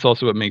guess that's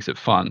also what makes it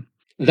fun.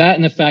 That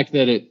and the fact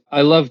that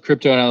I love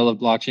crypto and I love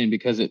blockchain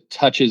because it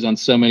touches on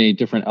so many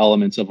different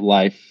elements of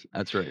life.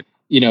 That's right.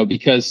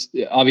 because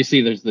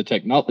obviously there's the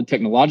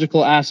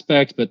technological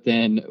aspect, but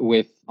then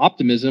with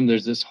optimism,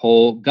 there's this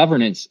whole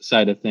governance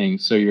side of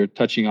things. So you're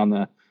touching on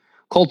the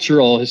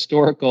cultural,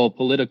 historical,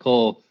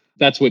 political.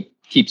 That's what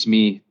keeps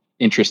me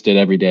interested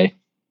every day.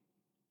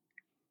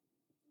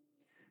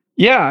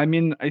 Yeah, I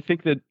mean, I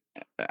think that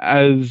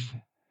as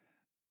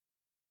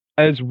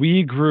as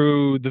we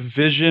grew, the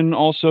vision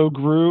also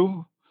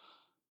grew.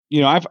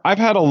 I've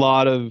had a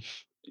lot of,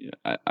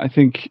 I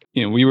think,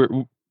 we were,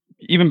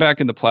 even back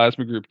in the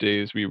plasma group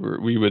days, we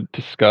would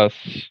discuss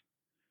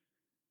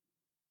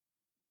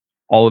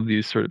all of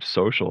these sort of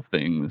social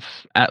things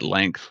at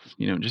length,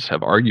 just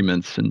have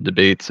arguments and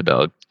debates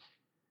about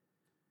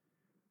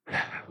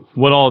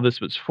what all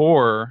this was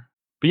for.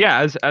 But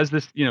yeah, as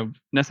this,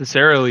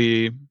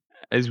 necessarily,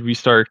 as we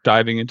start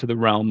diving into the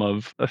realm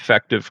of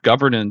effective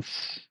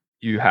governance,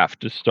 you have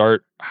to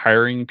start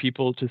hiring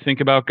people to think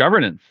about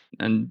governance.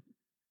 And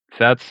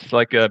that's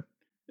like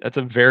that's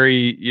a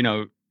very,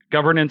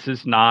 governance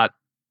is not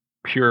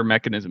pure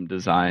mechanism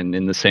design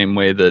in the same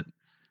way that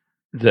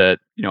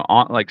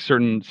on like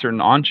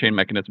certain on-chain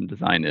mechanism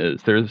design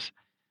is. There's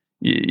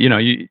you know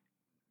you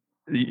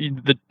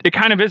it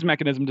kind of is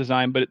mechanism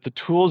design, but the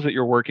tools that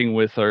you're working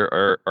with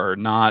are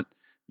not,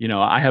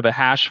 I have a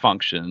hash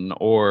function,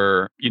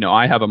 or,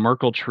 I have a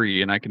Merkle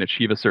tree and I can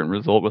achieve a certain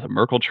result with a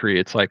Merkle tree.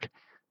 It's like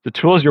the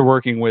tools you're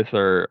working with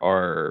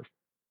are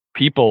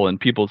people and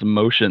people's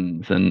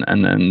emotions, and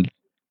then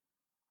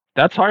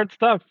that's hard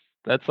stuff.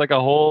 That's like a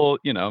whole,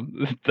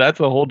 that's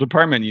a whole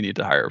department you need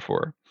to hire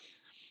for.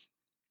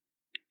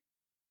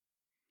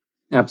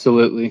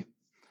 Absolutely.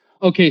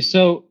 Okay,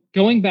 so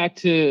going back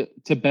to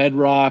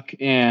Bedrock,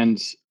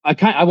 and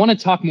I want to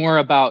talk more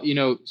about,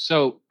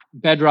 so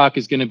Bedrock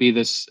is going to be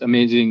this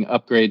amazing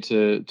upgrade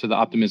to the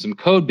Optimism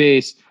code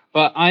base,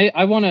 but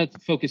I want to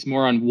focus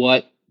more on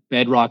what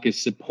Bedrock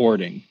is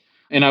supporting.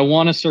 And I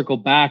want to circle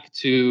back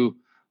to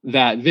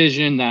that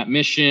vision, that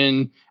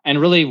mission, and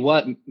really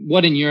what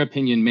in your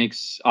opinion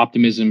makes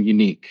Optimism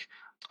unique.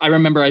 I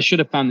remember I should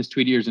have found this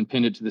tweet of yours and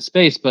pinned it to the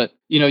space, but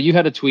you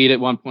had a tweet at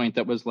one point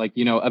that was like,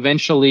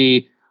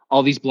 eventually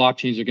all these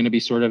blockchains are going to be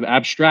sort of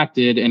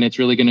abstracted, and it's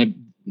really going to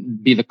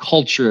be the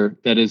culture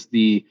that is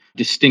the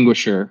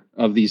distinguisher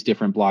of these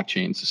different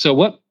blockchains. So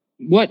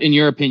what in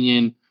your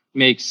opinion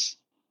makes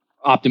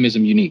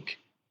Optimism unique?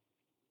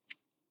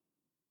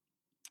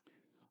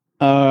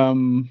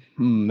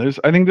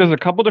 I think there's a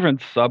couple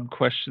different sub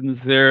questions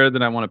there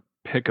that I want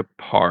to pick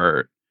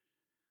apart.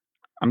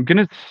 I'm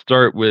gonna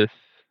start with,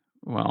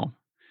 well,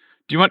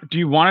 do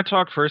you want to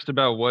talk first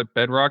about what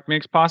Bedrock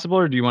makes possible,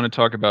 or do you want to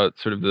talk about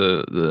sort of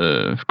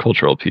the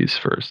cultural piece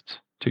first?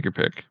 Take your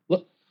pick.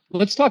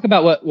 Let's talk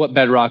about what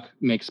Bedrock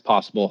makes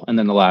possible, and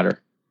then the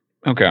latter.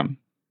 Okay.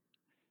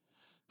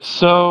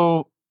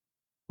 So,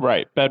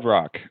 right,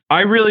 Bedrock.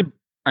 I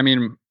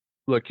mean,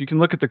 look, you can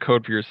look at the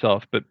code for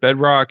yourself, but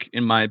Bedrock,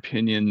 in my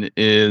opinion,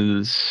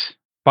 is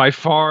by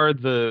far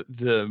the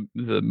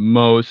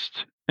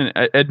most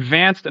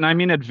advanced, and I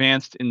mean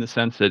advanced in the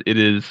sense that it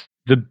is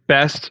the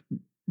best,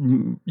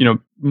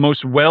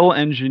 most well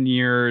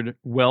engineered,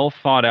 well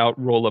thought out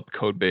roll up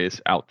code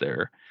base out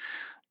there.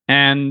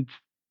 And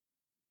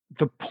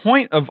the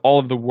point of all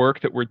of the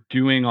work that we're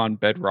doing on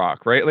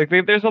Bedrock, right? Like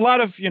there's a lot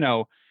of,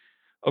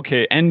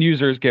 okay, end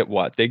users get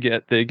what? They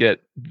get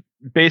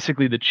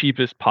basically the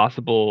cheapest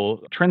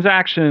possible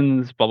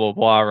transactions, blah blah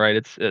blah, right?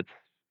 It's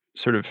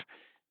sort of,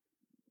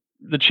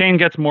 the chain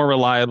gets more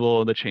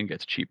reliable, the chain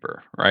gets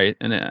cheaper, right?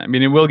 And I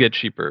mean, it will get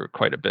cheaper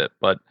quite a bit,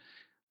 but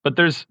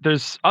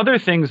there's other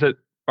things that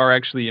are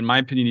actually, in my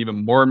opinion,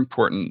 even more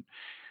important.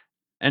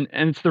 And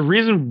it's the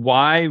reason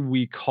why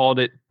we called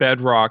it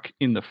Bedrock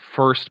in the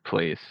first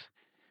place,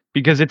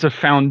 because it's a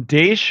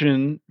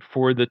foundation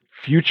for the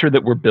future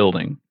that we're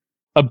building.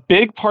 A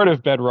big part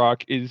of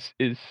Bedrock is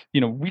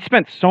we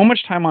spent so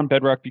much time on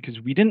Bedrock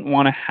because we didn't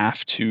want to have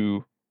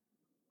to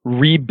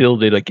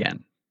rebuild it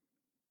again.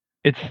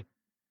 It's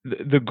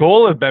the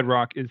goal of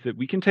Bedrock is that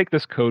we can take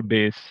this code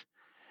base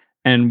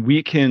and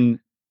we can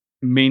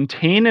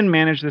maintain and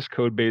manage this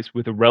code base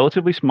with a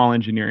relatively small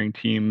engineering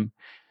team.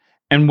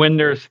 And when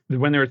there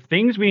are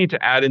things we need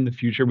to add in the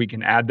future, we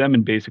can add them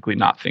and basically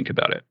not think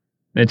about it.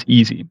 It's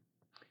easy.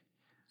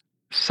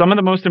 Some of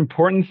the most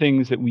important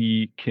things that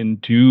we can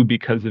do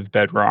because of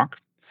Bedrock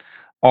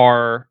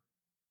are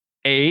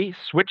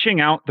switching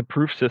out the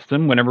proof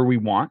system whenever we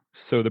want.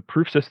 So the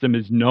proof system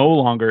is no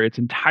longer, it's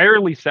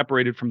entirely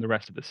separated from the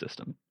rest of the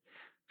system.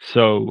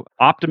 So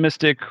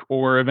optimistic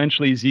or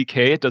eventually ZK,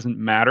 it doesn't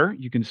matter.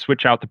 You can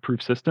switch out the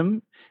proof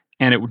system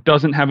and it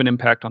doesn't have an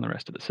impact on the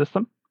rest of the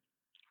system.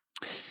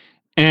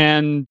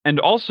 And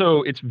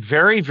also it's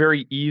very,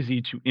 very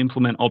easy to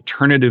implement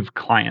alternative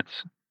clients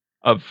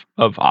of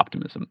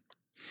Optimism,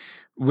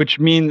 which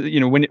means,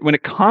 when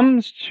it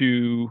comes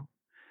to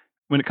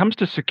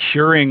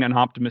securing an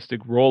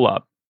optimistic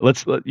rollup,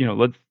 let's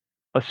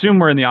assume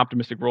we're in the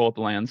optimistic rollup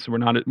land, so we're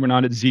not at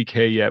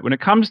ZK yet. When it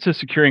comes to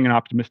securing an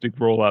optimistic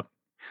rollup,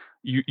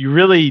 you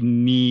really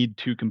need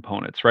two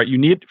components, right? You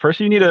need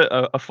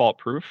a fault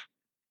proof,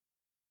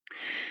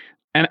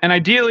 And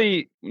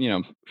ideally,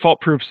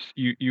 fault proofs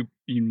you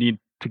need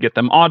to get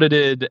them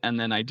audited, and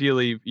then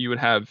ideally you would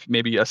have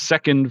maybe a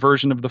second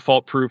version of the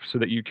fault proof so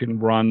that you can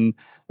run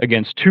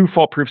against two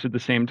fault proofs at the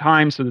same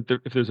time, so that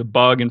if there's a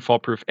bug in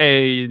fault proof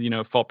A,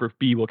 fault proof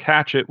B will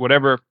catch it,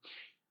 whatever.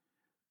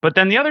 But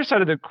then the other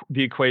side of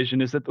the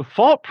equation is that the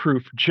fault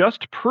proof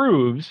just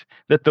proves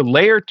that the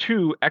layer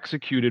 2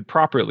 executed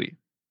properly,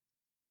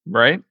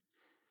 right?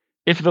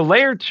 If the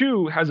layer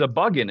 2 has a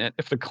bug in it,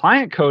 if the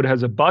client code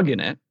has a bug in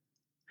it,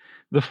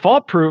 the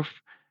fault proof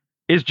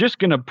is just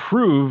going to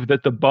prove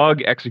that the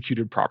bug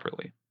executed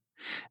properly.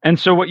 And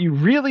so what you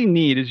really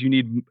need is you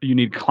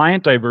need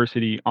client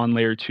diversity on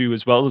layer 2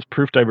 as well as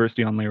proof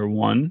diversity on layer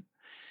 1.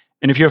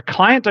 And if you have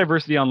client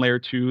diversity on layer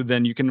 2,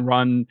 then you can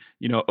run,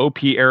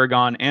 OP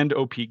Aragon and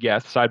OP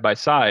Geth side by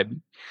side.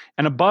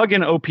 And a bug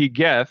in OP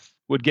Geth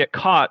would get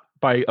caught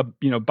by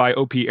by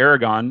OP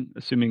Aragon,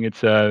 assuming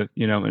it's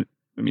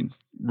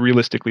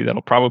realistically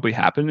that'll probably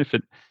happen if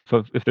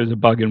there's a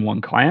bug in one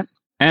client.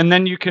 And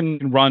then you can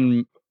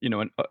run,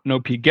 an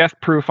OP Geth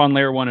proof on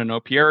layer 1 and an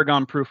OP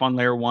Aragon proof on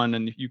layer 1,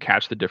 and you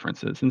catch the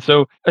differences. And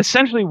so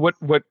essentially what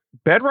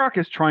Bedrock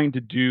is trying to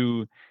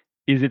do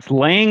is it's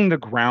laying the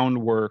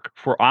groundwork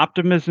for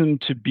Optimism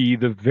to be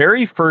the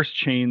very first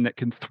chain that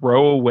can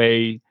throw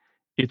away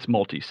its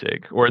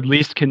multisig, or at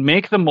least can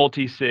make the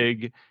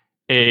multisig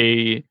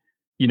can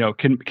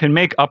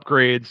make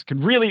upgrades, can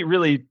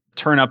really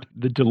turn up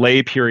the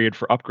delay period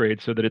for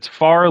upgrades so that it's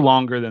far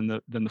longer than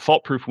the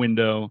fault proof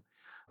window,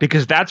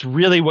 because that's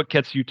really what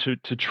gets you to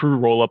true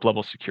roll-up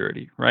level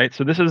security, right?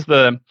 So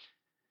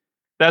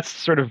that's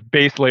sort of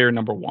base layer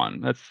number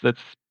 1.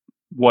 That's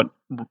what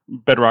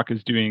Bedrock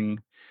is doing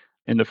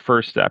in the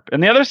first step.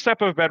 And the other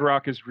step of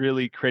Bedrock is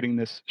really creating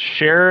this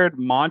shared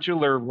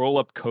modular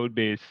roll-up code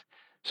base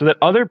so that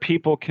other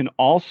people can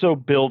also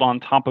build on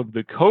top of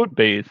the code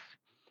base.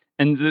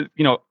 And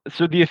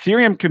so the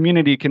Ethereum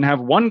community can have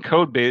one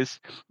code base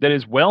that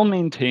is well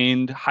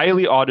maintained,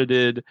 highly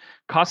audited,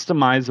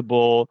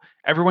 customizable.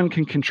 Everyone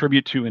can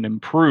contribute to and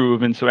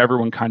improve, and so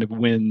everyone kind of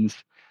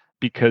wins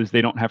because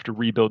they don't have to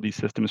rebuild these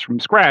systems from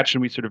scratch.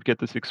 And we sort of get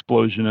this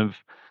explosion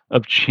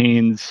of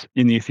chains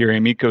in the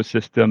Ethereum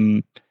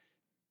ecosystem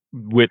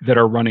that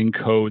are running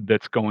code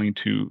that's going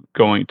to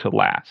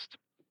last.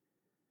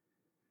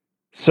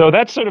 So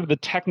that's sort of the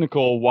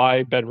technical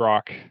why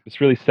Bedrock is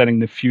really setting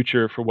the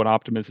future for what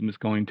Optimism is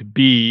going to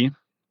be.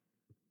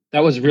 That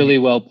was really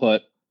well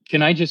put.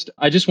 I just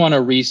want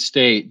to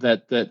restate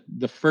that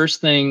the first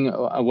thing,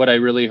 what I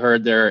really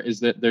heard there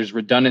is that there's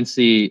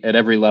redundancy at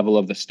every level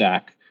of the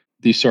stack,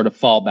 these sort of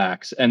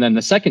fallbacks. And then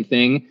the second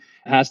thing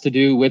has to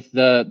do with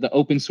the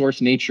open source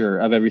nature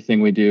of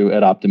everything we do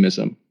at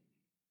Optimism.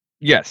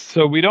 Yes.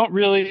 So we don't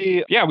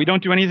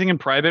do anything in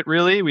private,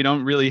 really. We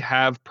don't really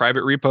have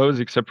private repos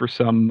except for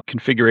some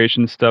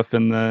configuration stuff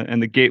in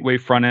the gateway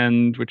front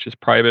end, which is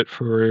private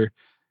for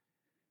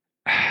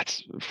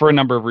a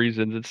number of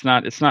reasons. It's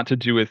not to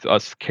do with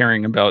us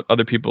caring about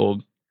other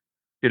people,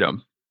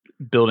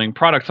 building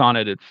products on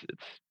it. It's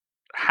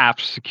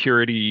half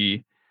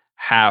security,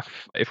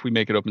 half if we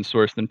make it open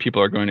source, then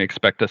people are going to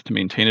expect us to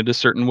maintain it a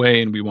certain way,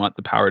 and we want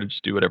the power to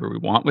just do whatever we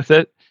want with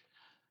it.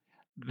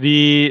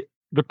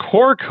 The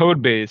core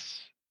code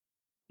base,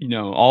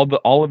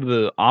 all of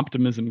the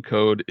Optimism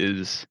code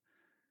is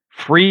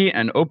free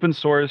and open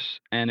source,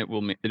 and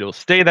it'll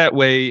stay that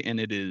way, and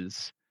it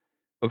is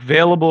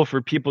available for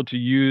people to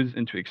use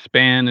and to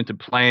expand and to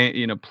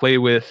play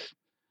with,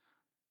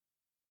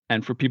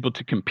 and for people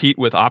to compete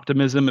with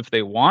Optimism if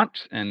they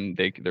want, and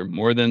they're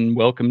more than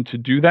welcome to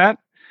do that.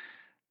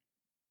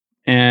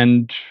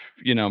 And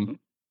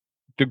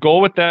the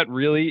goal with that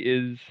really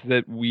is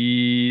that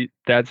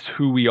that's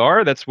who we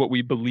are. That's what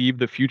we believe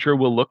the future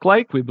will look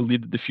like. We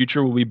believe that the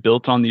future will be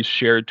built on these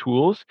shared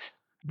tools.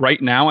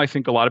 Right now, I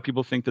think a lot of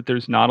people think that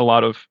there's not a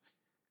lot of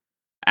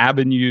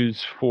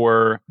avenues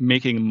for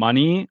making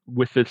money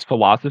with this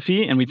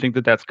philosophy, and we think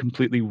that that's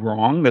completely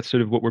wrong. That's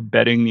sort of what we're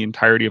betting the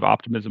entirety of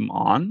Optimism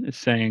on, is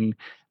saying,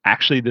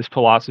 actually, this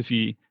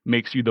philosophy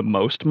makes you the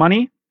most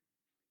money.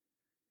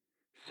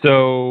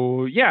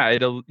 So yeah,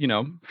 it'll,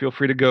 feel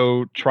free to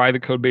go try the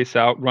code base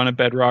out, run a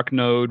Bedrock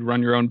node,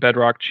 run your own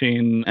Bedrock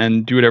chain,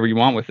 and do whatever you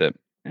want with it.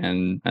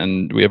 And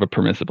we have a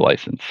permissive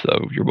license,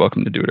 so you're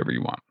welcome to do whatever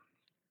you want.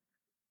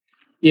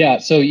 Yeah,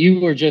 so you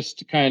were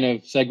just kind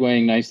of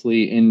segueing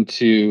nicely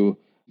into,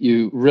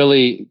 you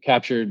really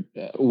captured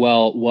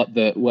well what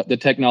the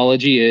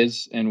technology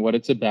is and what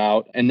it's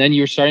about, and then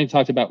you're starting to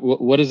talk about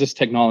what does this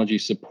technology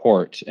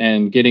support,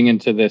 and getting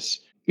into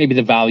this, maybe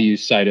the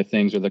values side of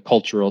things or the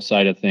cultural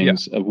side of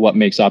things of what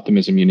makes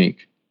Optimism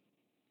unique.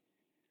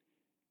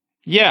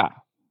 Yeah.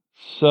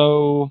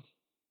 So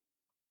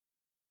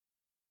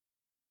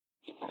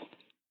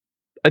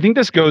I think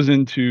this goes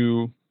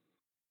into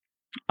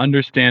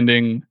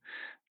understanding.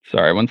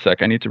 Sorry, one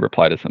sec. I need to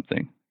reply to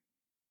something.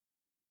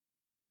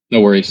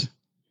 No worries.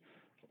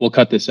 We'll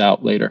cut this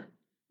out later.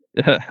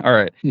 All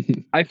right.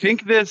 I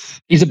think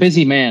he's a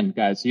busy man,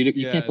 guys. You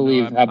can't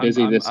believe how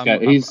busy this guy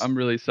is. I'm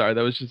really sorry.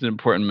 That was just an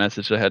important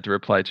message I had to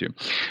reply to.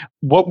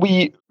 What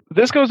we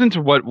this goes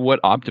into what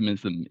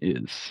optimism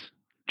is,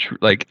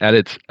 like at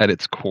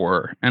its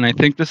core. And I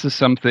think this is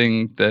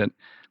something that,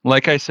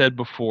 like I said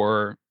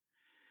before,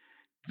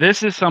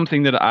 this is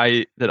something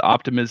that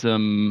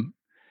optimism,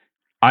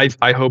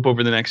 I hope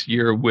over the next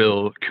year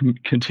will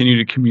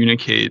continue to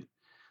communicate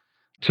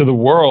to the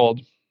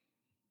world,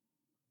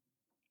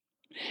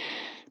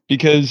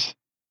 because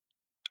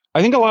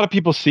I think a lot of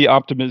people see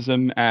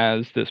optimism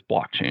as this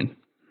blockchain,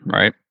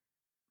 right?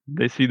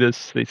 They see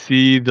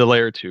the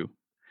layer 2,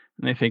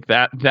 and they think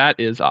that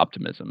is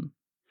optimism.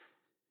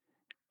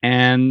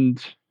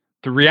 And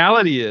the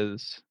reality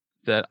is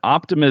that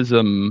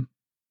optimism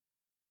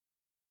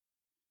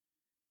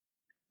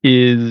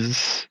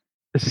is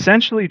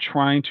essentially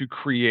trying to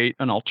create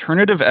an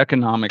alternative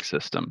economic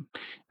system.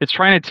 It's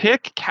trying to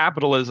take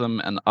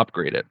capitalism and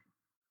upgrade it.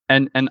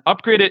 And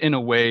upgrade it in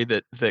a way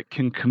that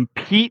can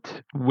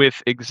compete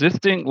with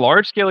existing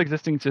large-scale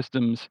existing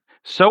systems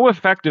so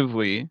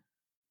effectively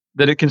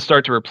that it can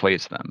start to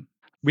replace them.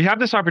 We have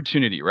this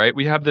opportunity, right?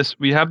 We have this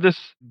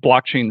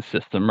blockchain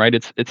system, right?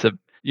 It's a,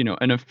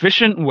 an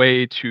efficient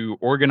way to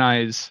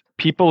organize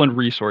people and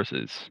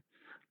resources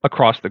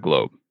across the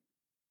globe.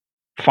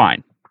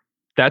 Fine.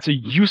 That's a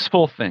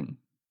useful thing.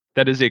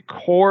 That is a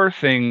core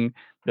thing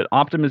that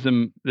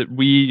optimism, that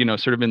we,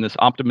 sort of in this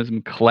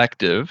optimism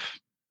collective,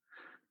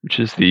 which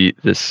is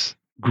this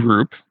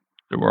group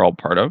that we're all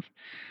part of,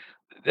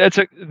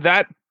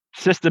 that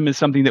system is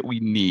something that we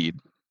need.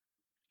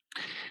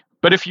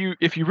 But if you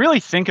really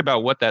think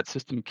about what that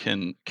system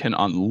can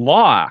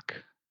unlock,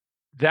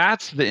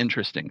 that's the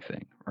interesting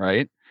thing,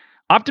 right?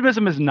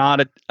 Optimism is not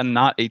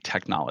a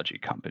technology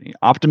company.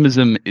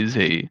 Optimism is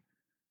a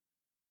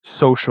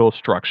social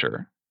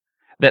structure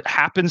that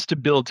happens to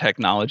build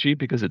technology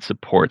because it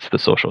supports the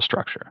social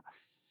structure.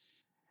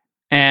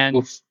 And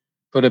we'll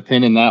put a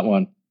pin in that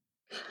one.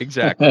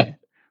 Exactly.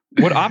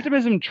 What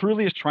optimism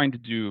truly is trying to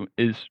do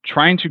is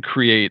trying to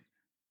create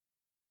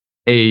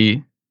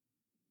a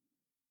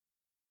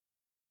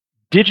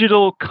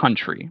digital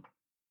country.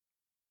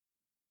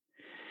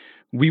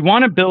 We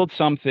want to build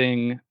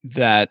something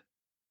that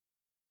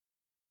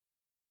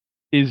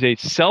is a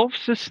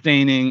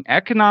self-sustaining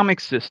economic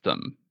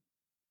system,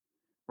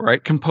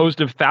 right?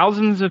 Composed of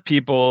thousands of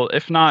people,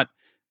 if not,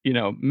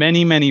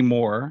 many, many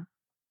more,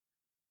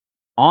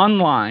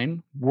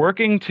 online,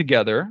 working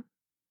together,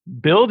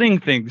 building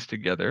things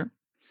together,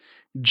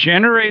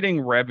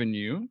 generating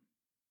revenue,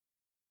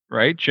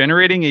 right?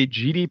 Generating a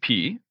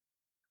GDP,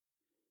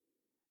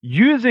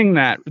 using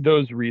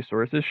those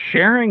resources,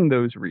 sharing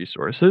those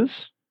resources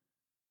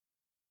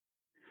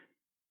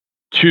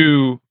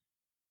to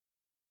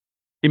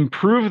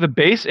improve the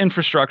base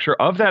infrastructure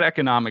of that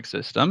economic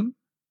system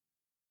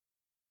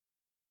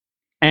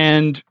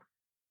and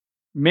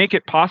make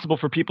it possible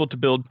for people to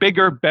build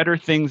bigger, better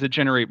things that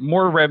generate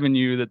more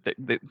revenue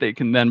that they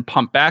can then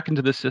pump back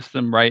into the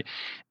system, right?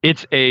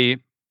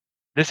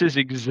 This is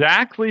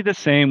exactly the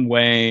same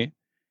way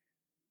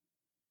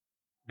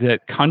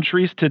that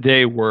countries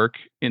today work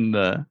in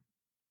the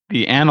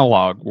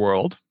analog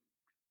world.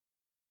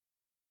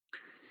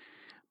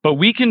 But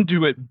we can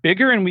do it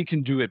bigger and we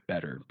can do it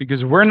better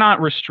because we're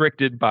not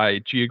restricted by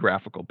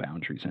geographical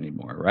boundaries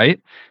anymore, right?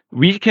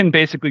 We can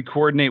basically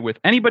coordinate with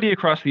anybody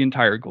across the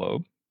entire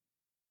globe.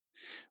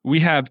 We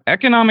have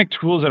economic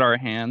tools at our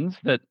hands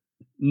that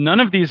none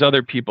of these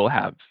other people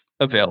have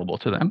available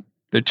to them.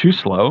 They're too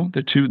slow.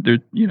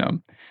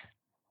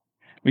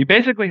 We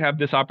basically have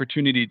this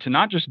opportunity to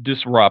not just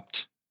disrupt,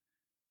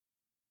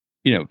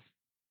 we're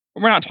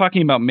not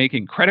talking about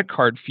making credit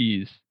card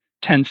fees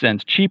 10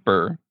 cents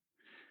cheaper.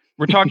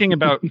 We're talking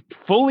about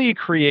fully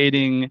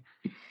creating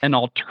an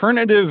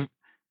alternative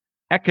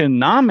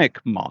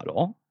economic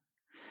model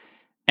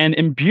and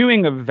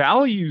imbuing a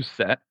value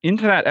set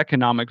into that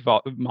economic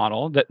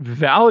model that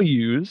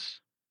values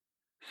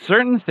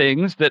certain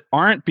things that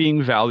aren't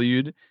being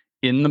valued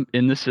in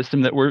the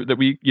system that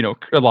we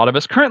a lot of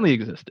us currently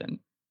exist in.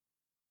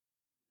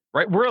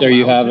 Right? We're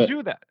allowed to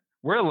do that.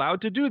 We're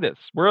allowed to do this.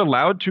 We're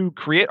allowed to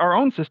create our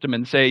own system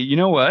and say, you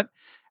know what?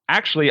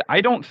 Actually,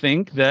 I don't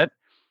think that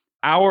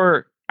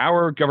our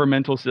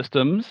governmental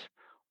systems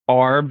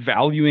are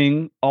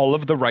valuing all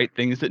of the right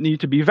things that need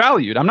to be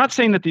valued. I'm not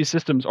saying that these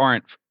systems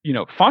aren't,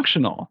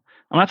 functional.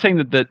 I'm not saying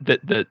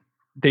that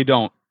they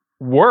don't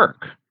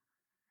work.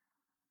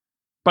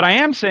 But I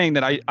am saying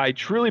that I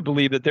truly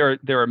believe that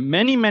there are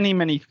many, many,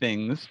 many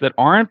things that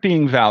aren't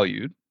being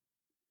valued.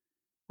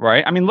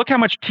 Right? I mean, look how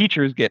much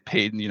teachers get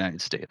paid in the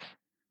United States.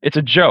 It's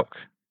a joke.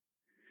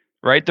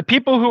 Right? The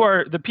people who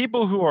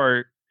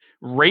are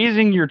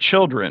raising your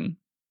children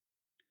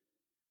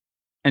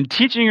and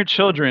teaching your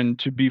children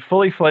to be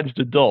fully fledged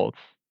adults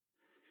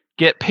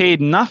get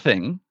paid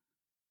nothing.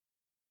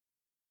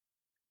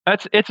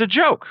 It's a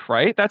joke,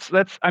 right? That's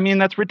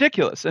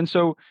ridiculous. And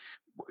so,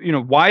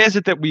 why is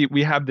it that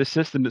we have this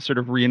system that sort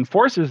of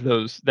reinforces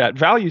that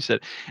value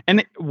set?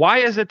 And why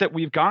is it that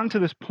we've gotten to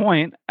this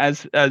point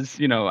as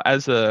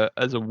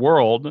a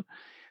world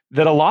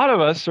that a lot of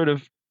us sort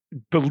of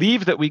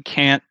believe that we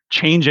can't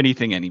change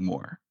anything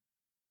anymore?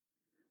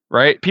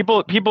 right?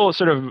 People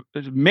sort of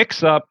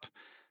mix up,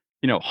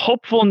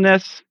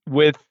 hopefulness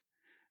with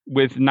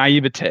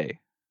naivete.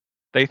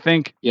 They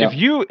think Yeah.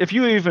 if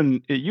you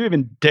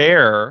even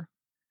dare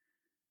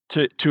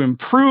to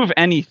improve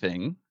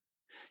anything,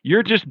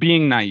 you're just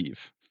being naive.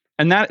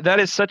 And that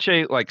is such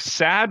a like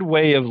sad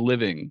way of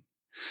living.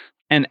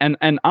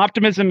 And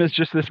optimism is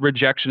just this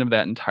rejection of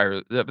that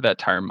entire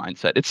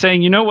mindset. It's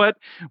saying, you know what?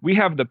 We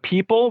have the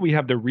people, we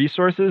have the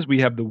resources, we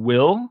have the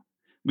will,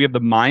 we have the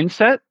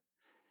mindset,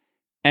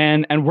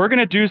 and we're going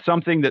to do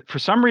something that for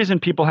some reason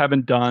people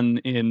haven't done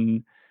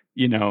in,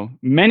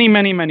 many,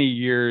 many, many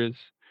years,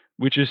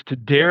 which is to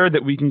dare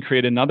that we can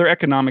create another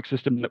economic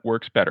system that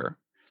works better,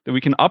 that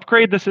we can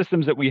upgrade the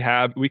systems that we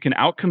have, we can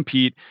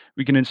outcompete,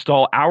 we can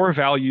install our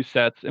value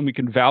sets, and we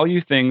can value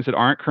things that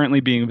aren't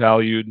currently being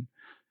valued.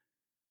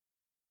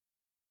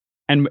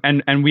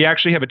 And we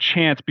actually have a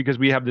chance because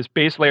we have this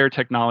base layer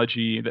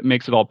technology that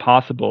makes it all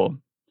possible.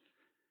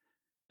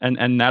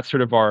 And that's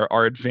sort of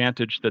our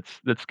advantage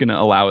that's going to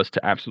allow us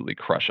to absolutely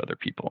crush other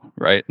people,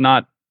 right?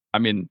 Not, I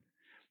mean,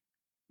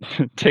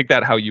 take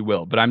that how you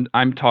will, but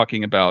I'm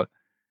talking about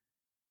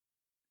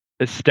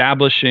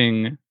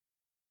establishing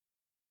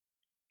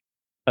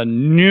a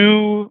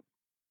new,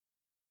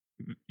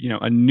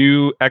 a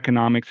new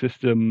economic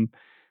system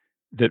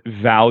that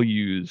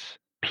values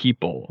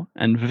people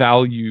and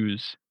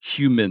values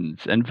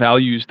humans and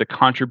values the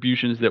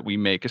contributions that we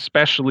make,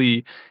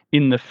 especially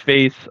in the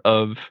face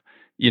of,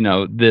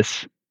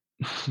 this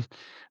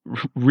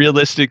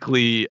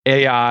realistically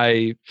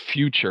AI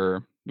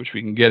future, which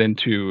we can get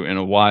into in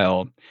a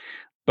while.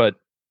 But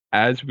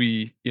as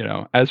we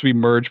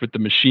merge with the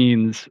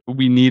machines,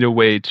 we need a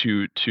way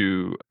to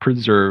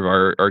preserve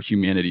our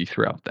humanity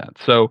throughout that.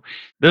 So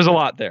there's a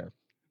lot there,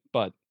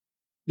 but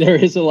There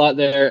is a lot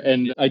there.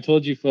 And I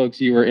told you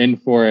folks you were in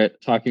for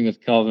it talking with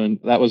Kelvin.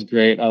 That was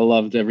great. I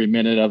loved every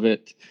minute of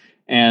it.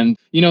 And,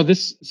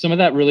 some of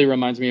that really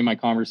reminds me of my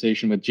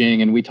conversation with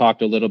Jing. And we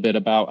talked a little bit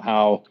about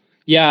how,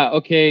 yeah,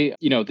 okay,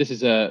 this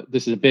is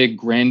a big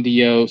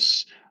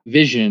grandiose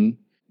vision,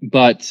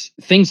 but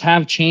things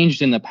have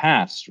changed in the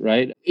past,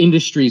 right?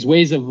 Industries,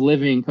 ways of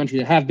living,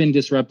 countries have been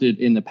disrupted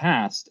in the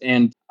past.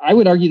 And I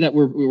would argue that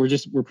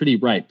we're pretty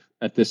ripe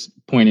at this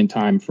point in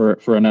time for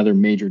another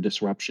major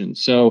disruption.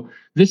 So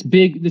this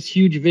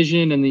huge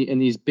vision and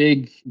these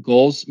big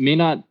goals may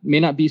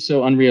not be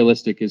so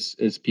unrealistic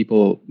as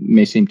people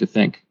may seem to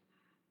think.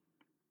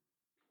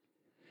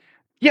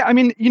 yeah, I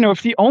mean,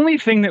 if the only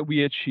thing that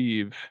we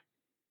achieve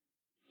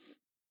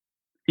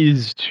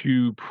is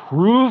to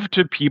prove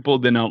to people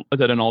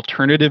that an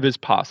alternative is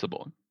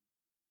possible,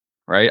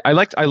 right?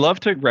 I love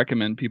to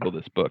recommend people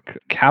this book,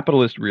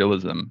 Capitalist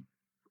Realism.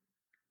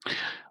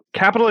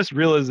 Capitalist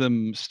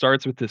realism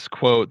starts with this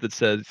quote that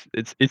says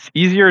it's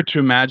easier to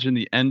imagine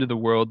the end of the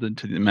world than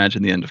to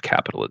imagine the end of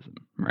capitalism,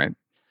 right?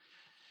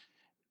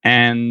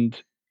 And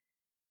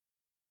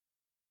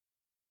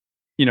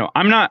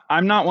I'm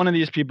not one of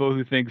these people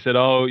who thinks that,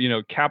 oh,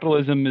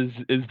 capitalism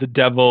is the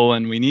devil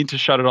and we need to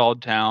shut it all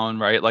down,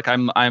 right? Like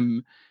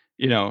I'm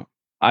you know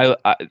I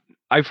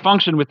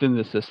function within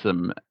the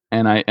system,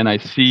 and I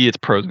see its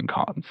pros and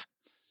cons,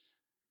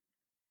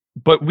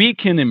 but we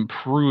can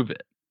improve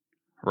it,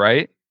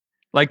 right?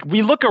 Like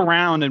we look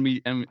around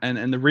and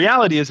and the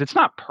reality is it's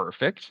not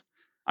perfect.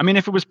 I mean,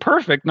 if it was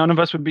perfect, none of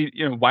us would be,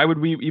 why would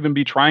we even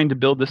be trying to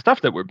build the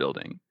stuff that we're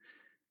building?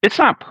 It's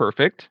not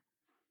perfect.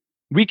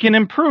 We can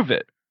improve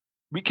it.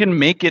 We can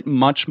make it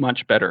much,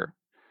 much better.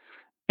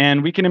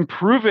 And we can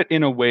improve it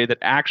in a way that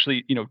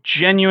actually,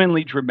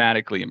 genuinely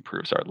dramatically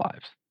improves our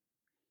lives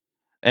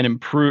and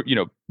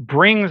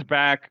brings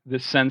back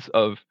this sense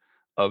of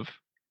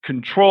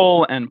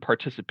control and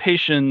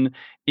participation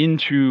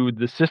into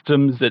the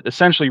systems that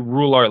essentially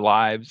rule our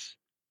lives.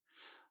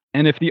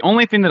 And if the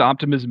only thing that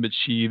optimism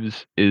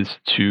achieves is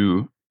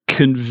to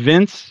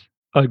convince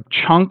a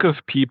chunk of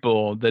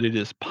people that it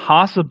is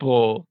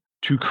possible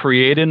to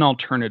create an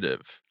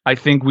alternative, I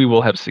think we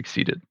will have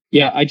succeeded.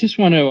 Yeah, I just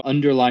want to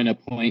underline a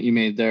point you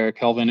made there,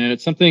 Kelvin, and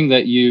it's something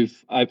that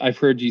I've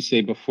heard you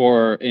say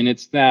before, and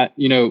it's that,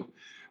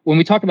 when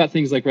we talk about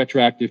things like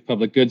retroactive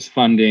public goods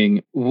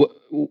funding,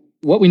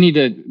 what we need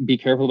to be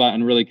careful about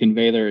and really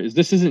convey there is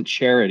this isn't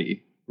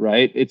charity,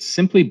 right? It's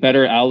simply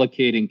better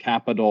allocating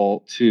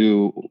capital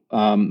to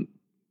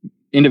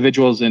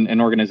individuals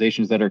and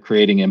organizations that are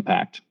creating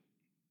impact.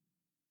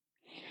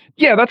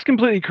 Yeah, that's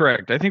completely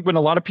correct. I think when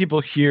a lot of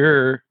people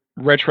hear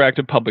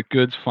retroactive public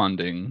goods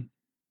funding,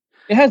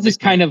 it has they this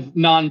kind think of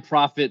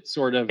nonprofit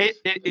sort of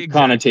exactly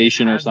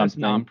connotation or has this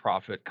something.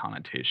 nonprofit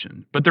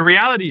connotation. But the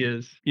reality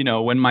is,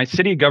 when my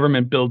city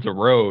government builds a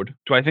road,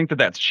 do I think that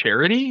that's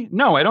charity?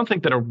 No, I don't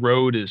think that a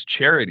road is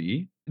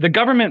charity. The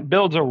government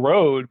builds a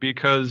road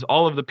because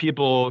all of the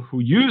people who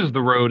use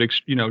the road,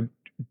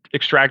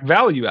 extract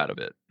value out of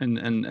it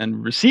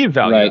and receive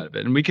value Right. out of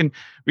it. And we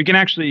can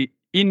actually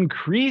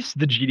increase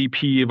the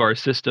GDP of our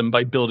system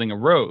by building a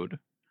road,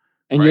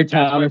 And your right? That's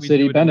town why or we do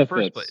city it in the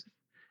first place. benefits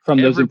from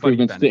those Everybody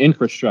improvements to benefits.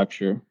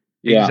 infrastructure.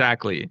 Yeah.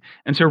 Exactly.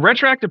 And so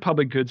retroactive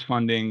public goods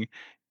funding,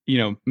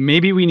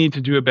 maybe we need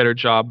to do a better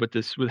job with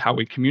this, with how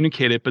we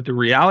communicate it. But the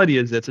reality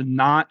is it's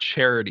not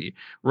charity.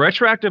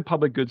 Retroactive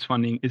public goods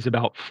funding is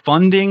about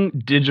funding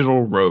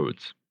digital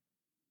roads.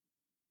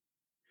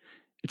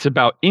 It's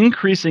about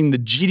increasing the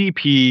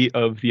GDP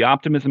of the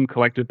Optimism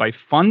Collective by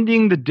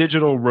funding the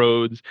digital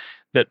roads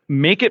that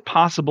make it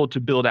possible to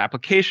build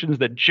applications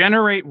that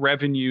generate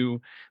revenue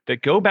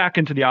that go back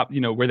into the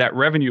where that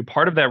revenue,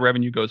 part of that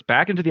revenue goes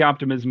back into the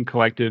Optimism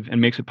Collective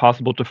and makes it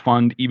possible to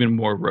fund even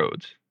more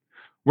roads.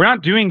 We're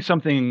not doing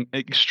something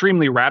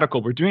extremely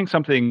radical. We're doing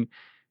something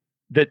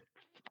that,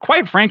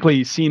 quite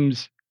frankly,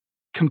 seems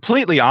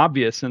completely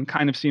obvious and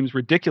kind of seems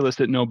ridiculous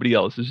that nobody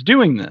else is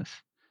doing this.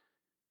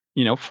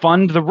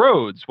 Fund the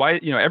roads. Why,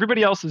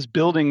 everybody else is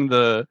building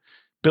the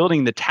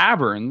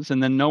taverns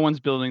and then no one's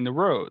building the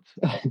roads.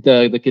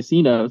 The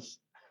casinos.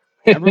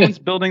 Everyone's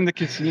building the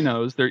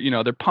casinos.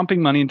 They're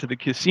pumping money into the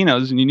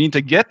casinos, and you need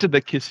to get to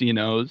the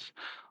casinos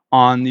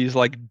on these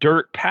like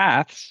dirt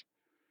paths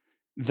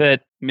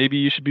that maybe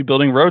you should be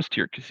building roads to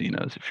your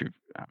casinos.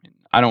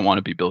 I don't want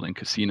to be building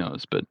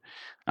casinos, but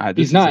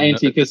he's not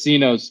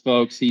anti-casinos,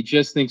 folks. He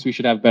just thinks we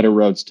should have better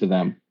roads to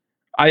them.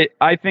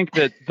 I think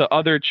that the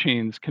other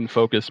chains can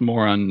focus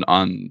more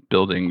on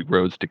building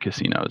roads to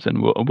casinos,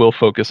 and we'll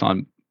focus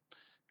on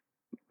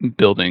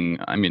building.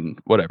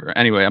 Whatever.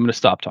 Anyway, I'm going to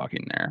stop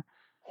talking there.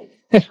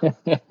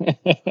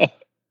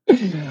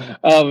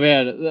 Oh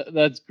man,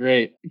 that's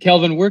great,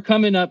 Kelvin. We're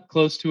coming up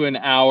close to an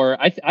hour.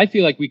 I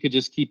feel like we could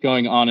just keep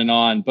going on and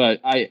on,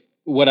 but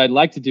what I'd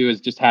like to do is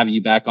just have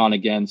you back on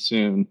again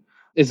soon.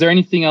 Is there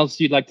anything else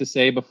you'd like to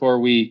say before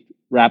we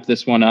wrap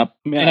this one up?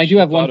 And I do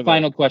have one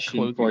final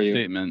question for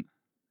you.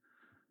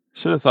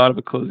 Should have thought of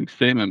a closing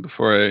statement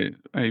before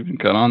I even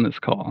got on this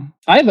call.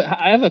 I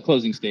have a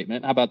closing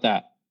statement. How about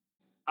that?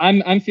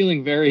 I'm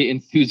feeling very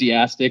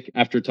enthusiastic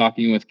after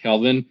talking with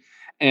Kelvin,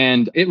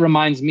 and it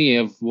reminds me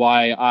of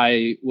why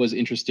I was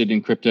interested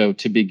in crypto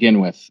to begin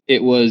with.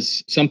 It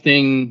was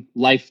something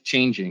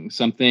life-changing,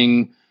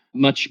 something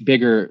much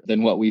bigger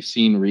than what we've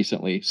seen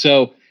recently.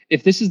 So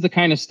if this is the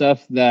kind of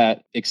stuff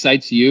that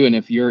excites you, and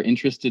if you're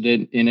interested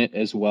in it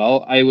as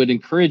well, I would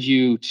encourage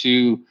you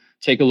to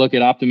take a look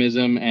at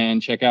Optimism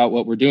and check out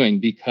what we're doing,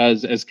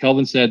 because as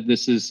Kelvin said,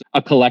 this is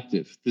a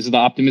collective. This is the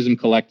Optimism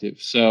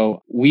Collective.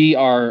 So we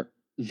are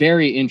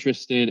very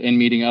interested in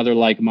meeting other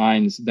like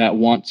minds that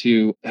want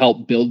to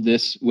help build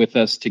this with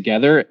us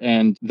together,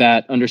 and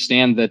that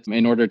understand that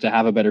in order to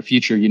have a better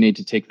future, you need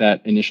to take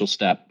that initial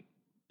step.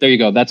 There you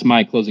go. That's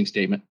my closing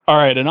statement. All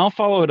right. And I'll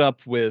follow it up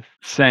with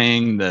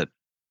saying that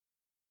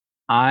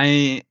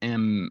I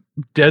am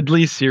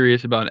deadly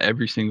serious about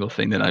every single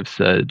thing that I've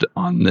said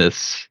on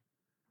this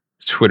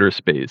Twitter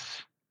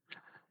space.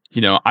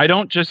 I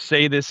don't just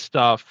say this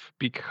stuff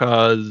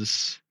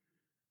because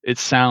it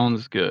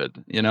sounds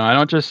good. I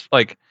don't just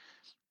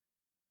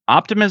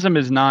optimism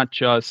is not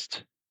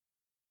just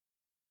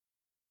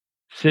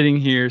sitting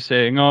here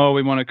saying, oh,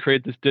 we want to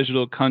create this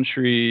digital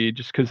country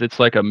just because it's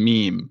like a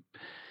meme.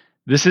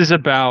 This is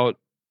about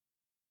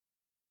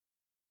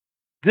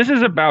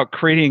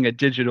creating a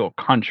digital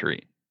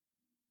country.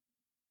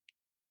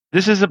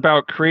 This is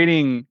about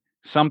creating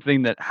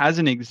something that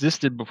hasn't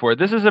existed before.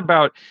 This is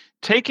about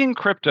taking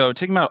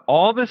about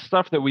all this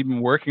stuff that we've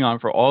been working on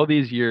for all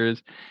these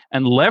years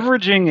and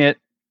leveraging it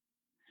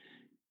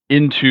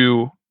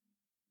into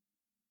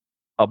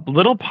a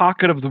little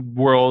pocket of the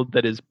world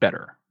that is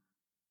better,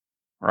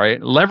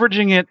 right?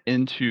 Leveraging it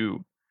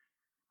into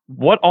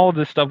what all of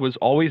this stuff was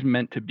always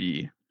meant to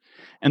be.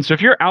 And so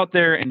if you're out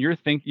there and you're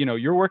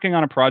working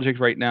on a project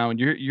right now and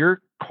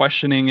you're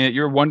questioning it,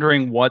 you're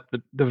wondering what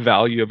the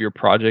value of your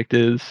project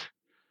is,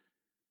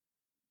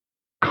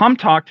 come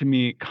talk to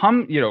me.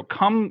 Come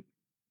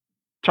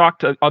talk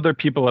to other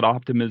people at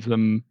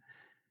Optimism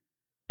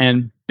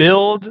and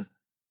build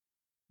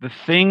the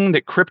thing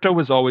that crypto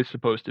was always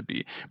supposed to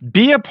be.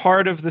 Be a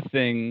part of the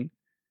thing.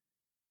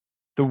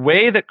 The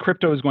way that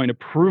crypto is going to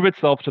prove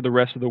itself to the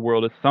rest of the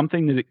world is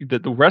something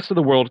that the rest of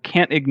the world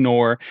can't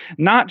ignore,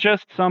 not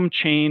just some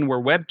chain where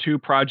Web 2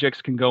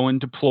 projects can go and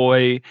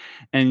deploy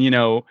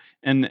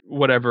and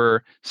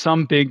whatever,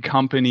 some big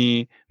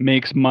company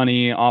makes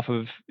money off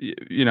of,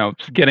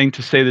 getting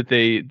to say that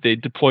they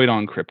deployed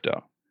on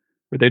crypto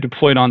or they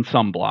deployed on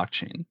some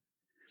blockchain.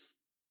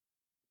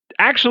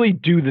 Actually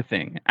do the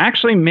thing,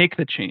 actually make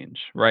the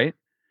change, right?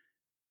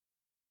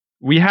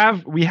 We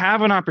have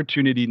an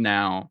opportunity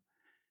now.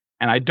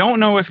 And I don't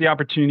know if the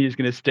opportunity is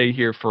going to stay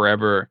here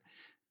forever,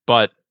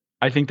 but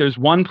I think there's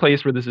one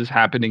place where this is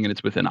happening, and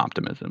it's within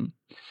Optimism.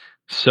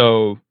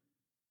 So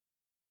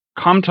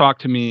come talk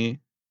to me.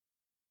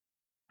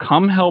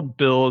 Come help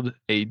build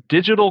a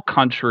digital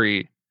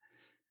country.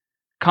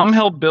 Come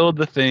help build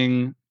the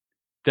thing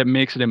that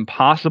makes it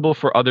impossible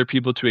for other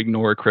people to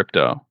ignore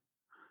crypto.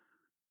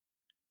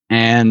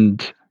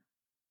 And,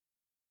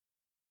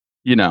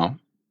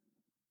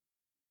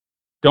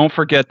 don't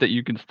forget that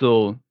you can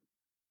still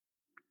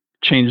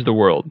change the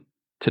world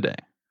today.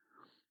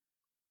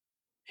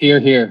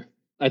 Hear, hear.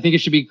 I think it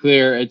should be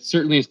clear. It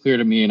certainly is clear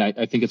to me, and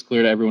I think it's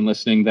clear to everyone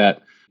listening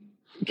that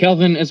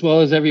Kelvin, as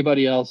well as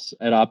everybody else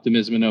at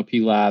Optimism and OP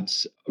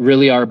Labs,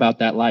 really are about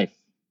that life.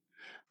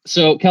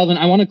 So, Kelvin,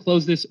 I want to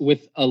close this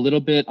with a little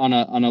bit on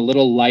a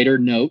little lighter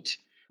note.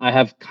 I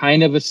have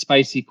kind of a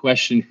spicy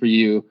question for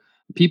you.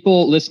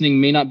 People listening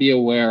may not be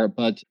aware,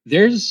 but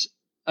there's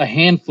a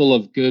handful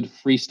of good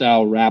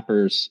freestyle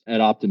rappers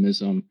at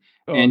Optimism,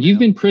 and man. you've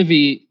been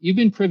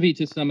privy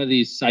to some of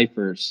these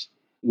ciphers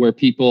where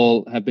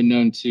people have been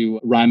known to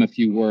rhyme a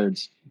few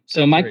words.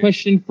 So, my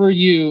question for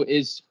you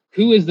is,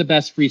 who is the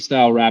best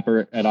freestyle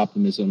rapper at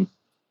Optimism,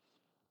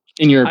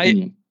 in your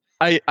opinion?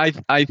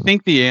 I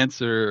think the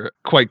answer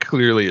quite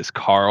clearly is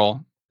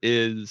Carl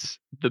is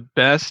the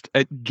best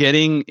at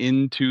getting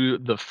into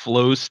the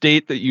flow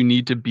state that you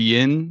need to be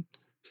in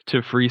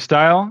to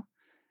freestyle.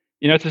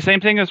 You know, it's the same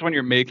thing as when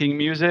you're making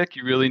music.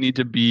 You really need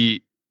to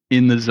be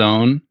in the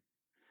zone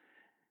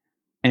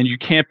and you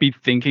can't be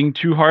thinking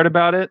too hard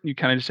about it. You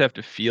kind of just have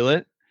to feel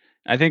it.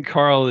 I think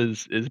Carl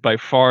is by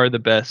far the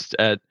best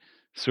at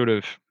sort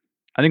of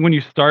I think when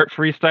you start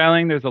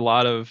freestyling, there's a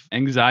lot of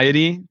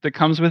anxiety that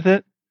comes with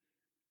it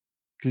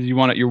because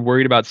you're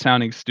worried about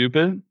sounding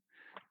stupid.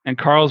 And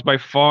Carl's by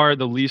far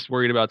the least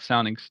worried about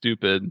sounding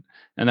stupid.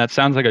 And that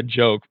sounds like a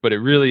joke, but it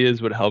really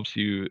is what helps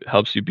you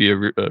be a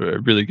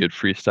really good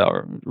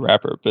freestyle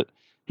rapper. But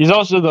he's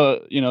also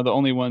the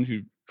only one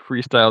who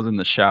freestyles in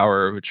the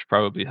shower, which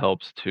probably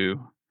helps too.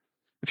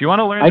 If you want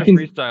to learn to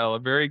freestyle, a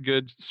very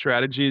good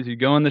strategy is you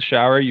go in the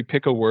shower, you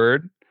pick a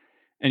word,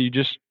 and you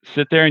just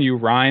sit there and you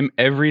rhyme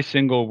every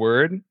single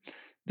word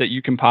that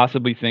you can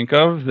possibly think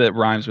of that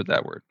rhymes with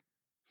that word.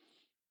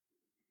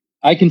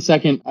 I can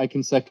second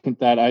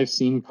that. I've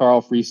seen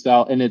Carl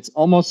freestyle, and it's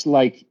almost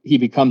like he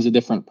becomes a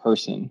different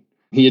person.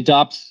 He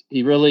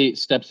really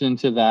steps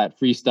into that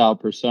freestyle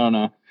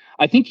persona.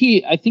 I think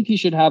he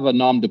should have a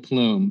nom de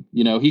plume.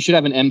 You know, he should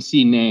have an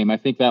MC name. I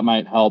think that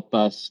might help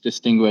us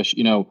distinguish,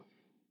 you know,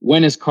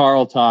 when is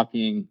Carl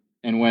talking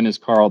and when is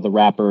Carl the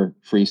rapper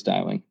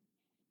freestyling.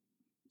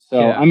 So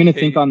yeah, I'm going to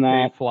think on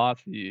that.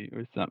 Flossy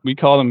or something. We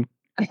call him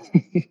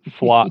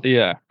Floss.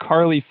 Yeah,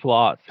 Carly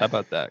Floss. How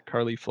about that?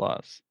 Carly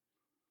Floss.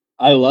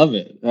 I love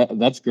it.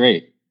 That's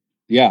great.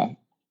 Yeah,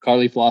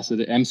 Carly Floss.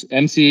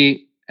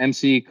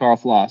 MC Carl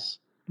Floss.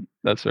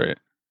 That's right.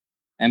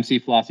 MC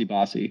Flossy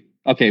Bossy.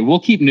 Okay, we'll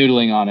keep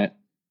noodling on it.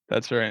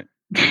 That's right.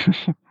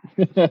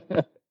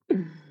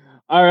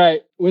 All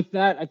right. With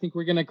that, I think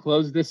we're going to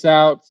close this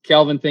out.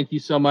 Kelvin, thank you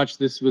so much.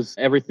 This was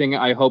everything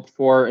I hoped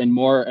for and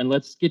more. And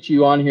let's get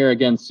you on here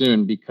again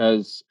soon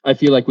because I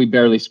feel like we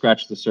barely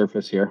scratched the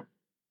surface here.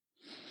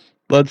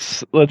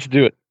 Let's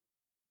do it.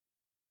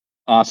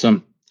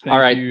 Awesome.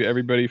 Thank you,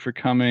 everybody, for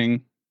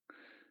coming.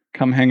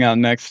 Come hang out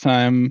next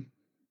time.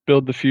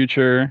 Build the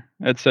future,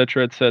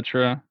 etc.,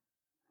 etc.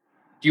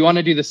 Do you want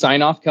to do the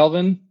sign off,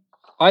 Kelvin?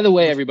 By the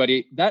way,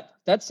 everybody,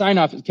 that sign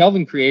off,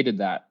 Kelvin created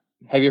that.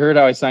 Have you heard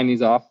how I sign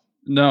these off?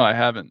 No, I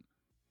haven't.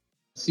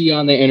 See you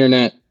on the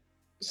internet.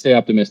 Stay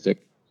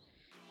optimistic.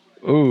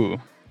 Ooh.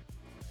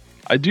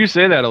 I do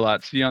say that a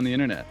lot. See you on the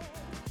internet.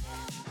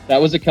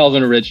 That was a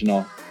Kelvin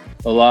original.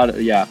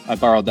 I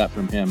borrowed that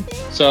from him.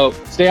 So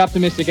stay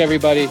optimistic,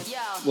 everybody.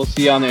 We'll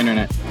see you on the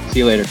internet. See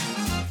you later.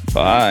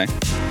 Bye.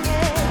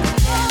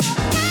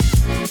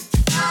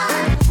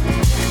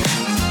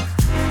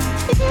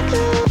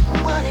 Cool.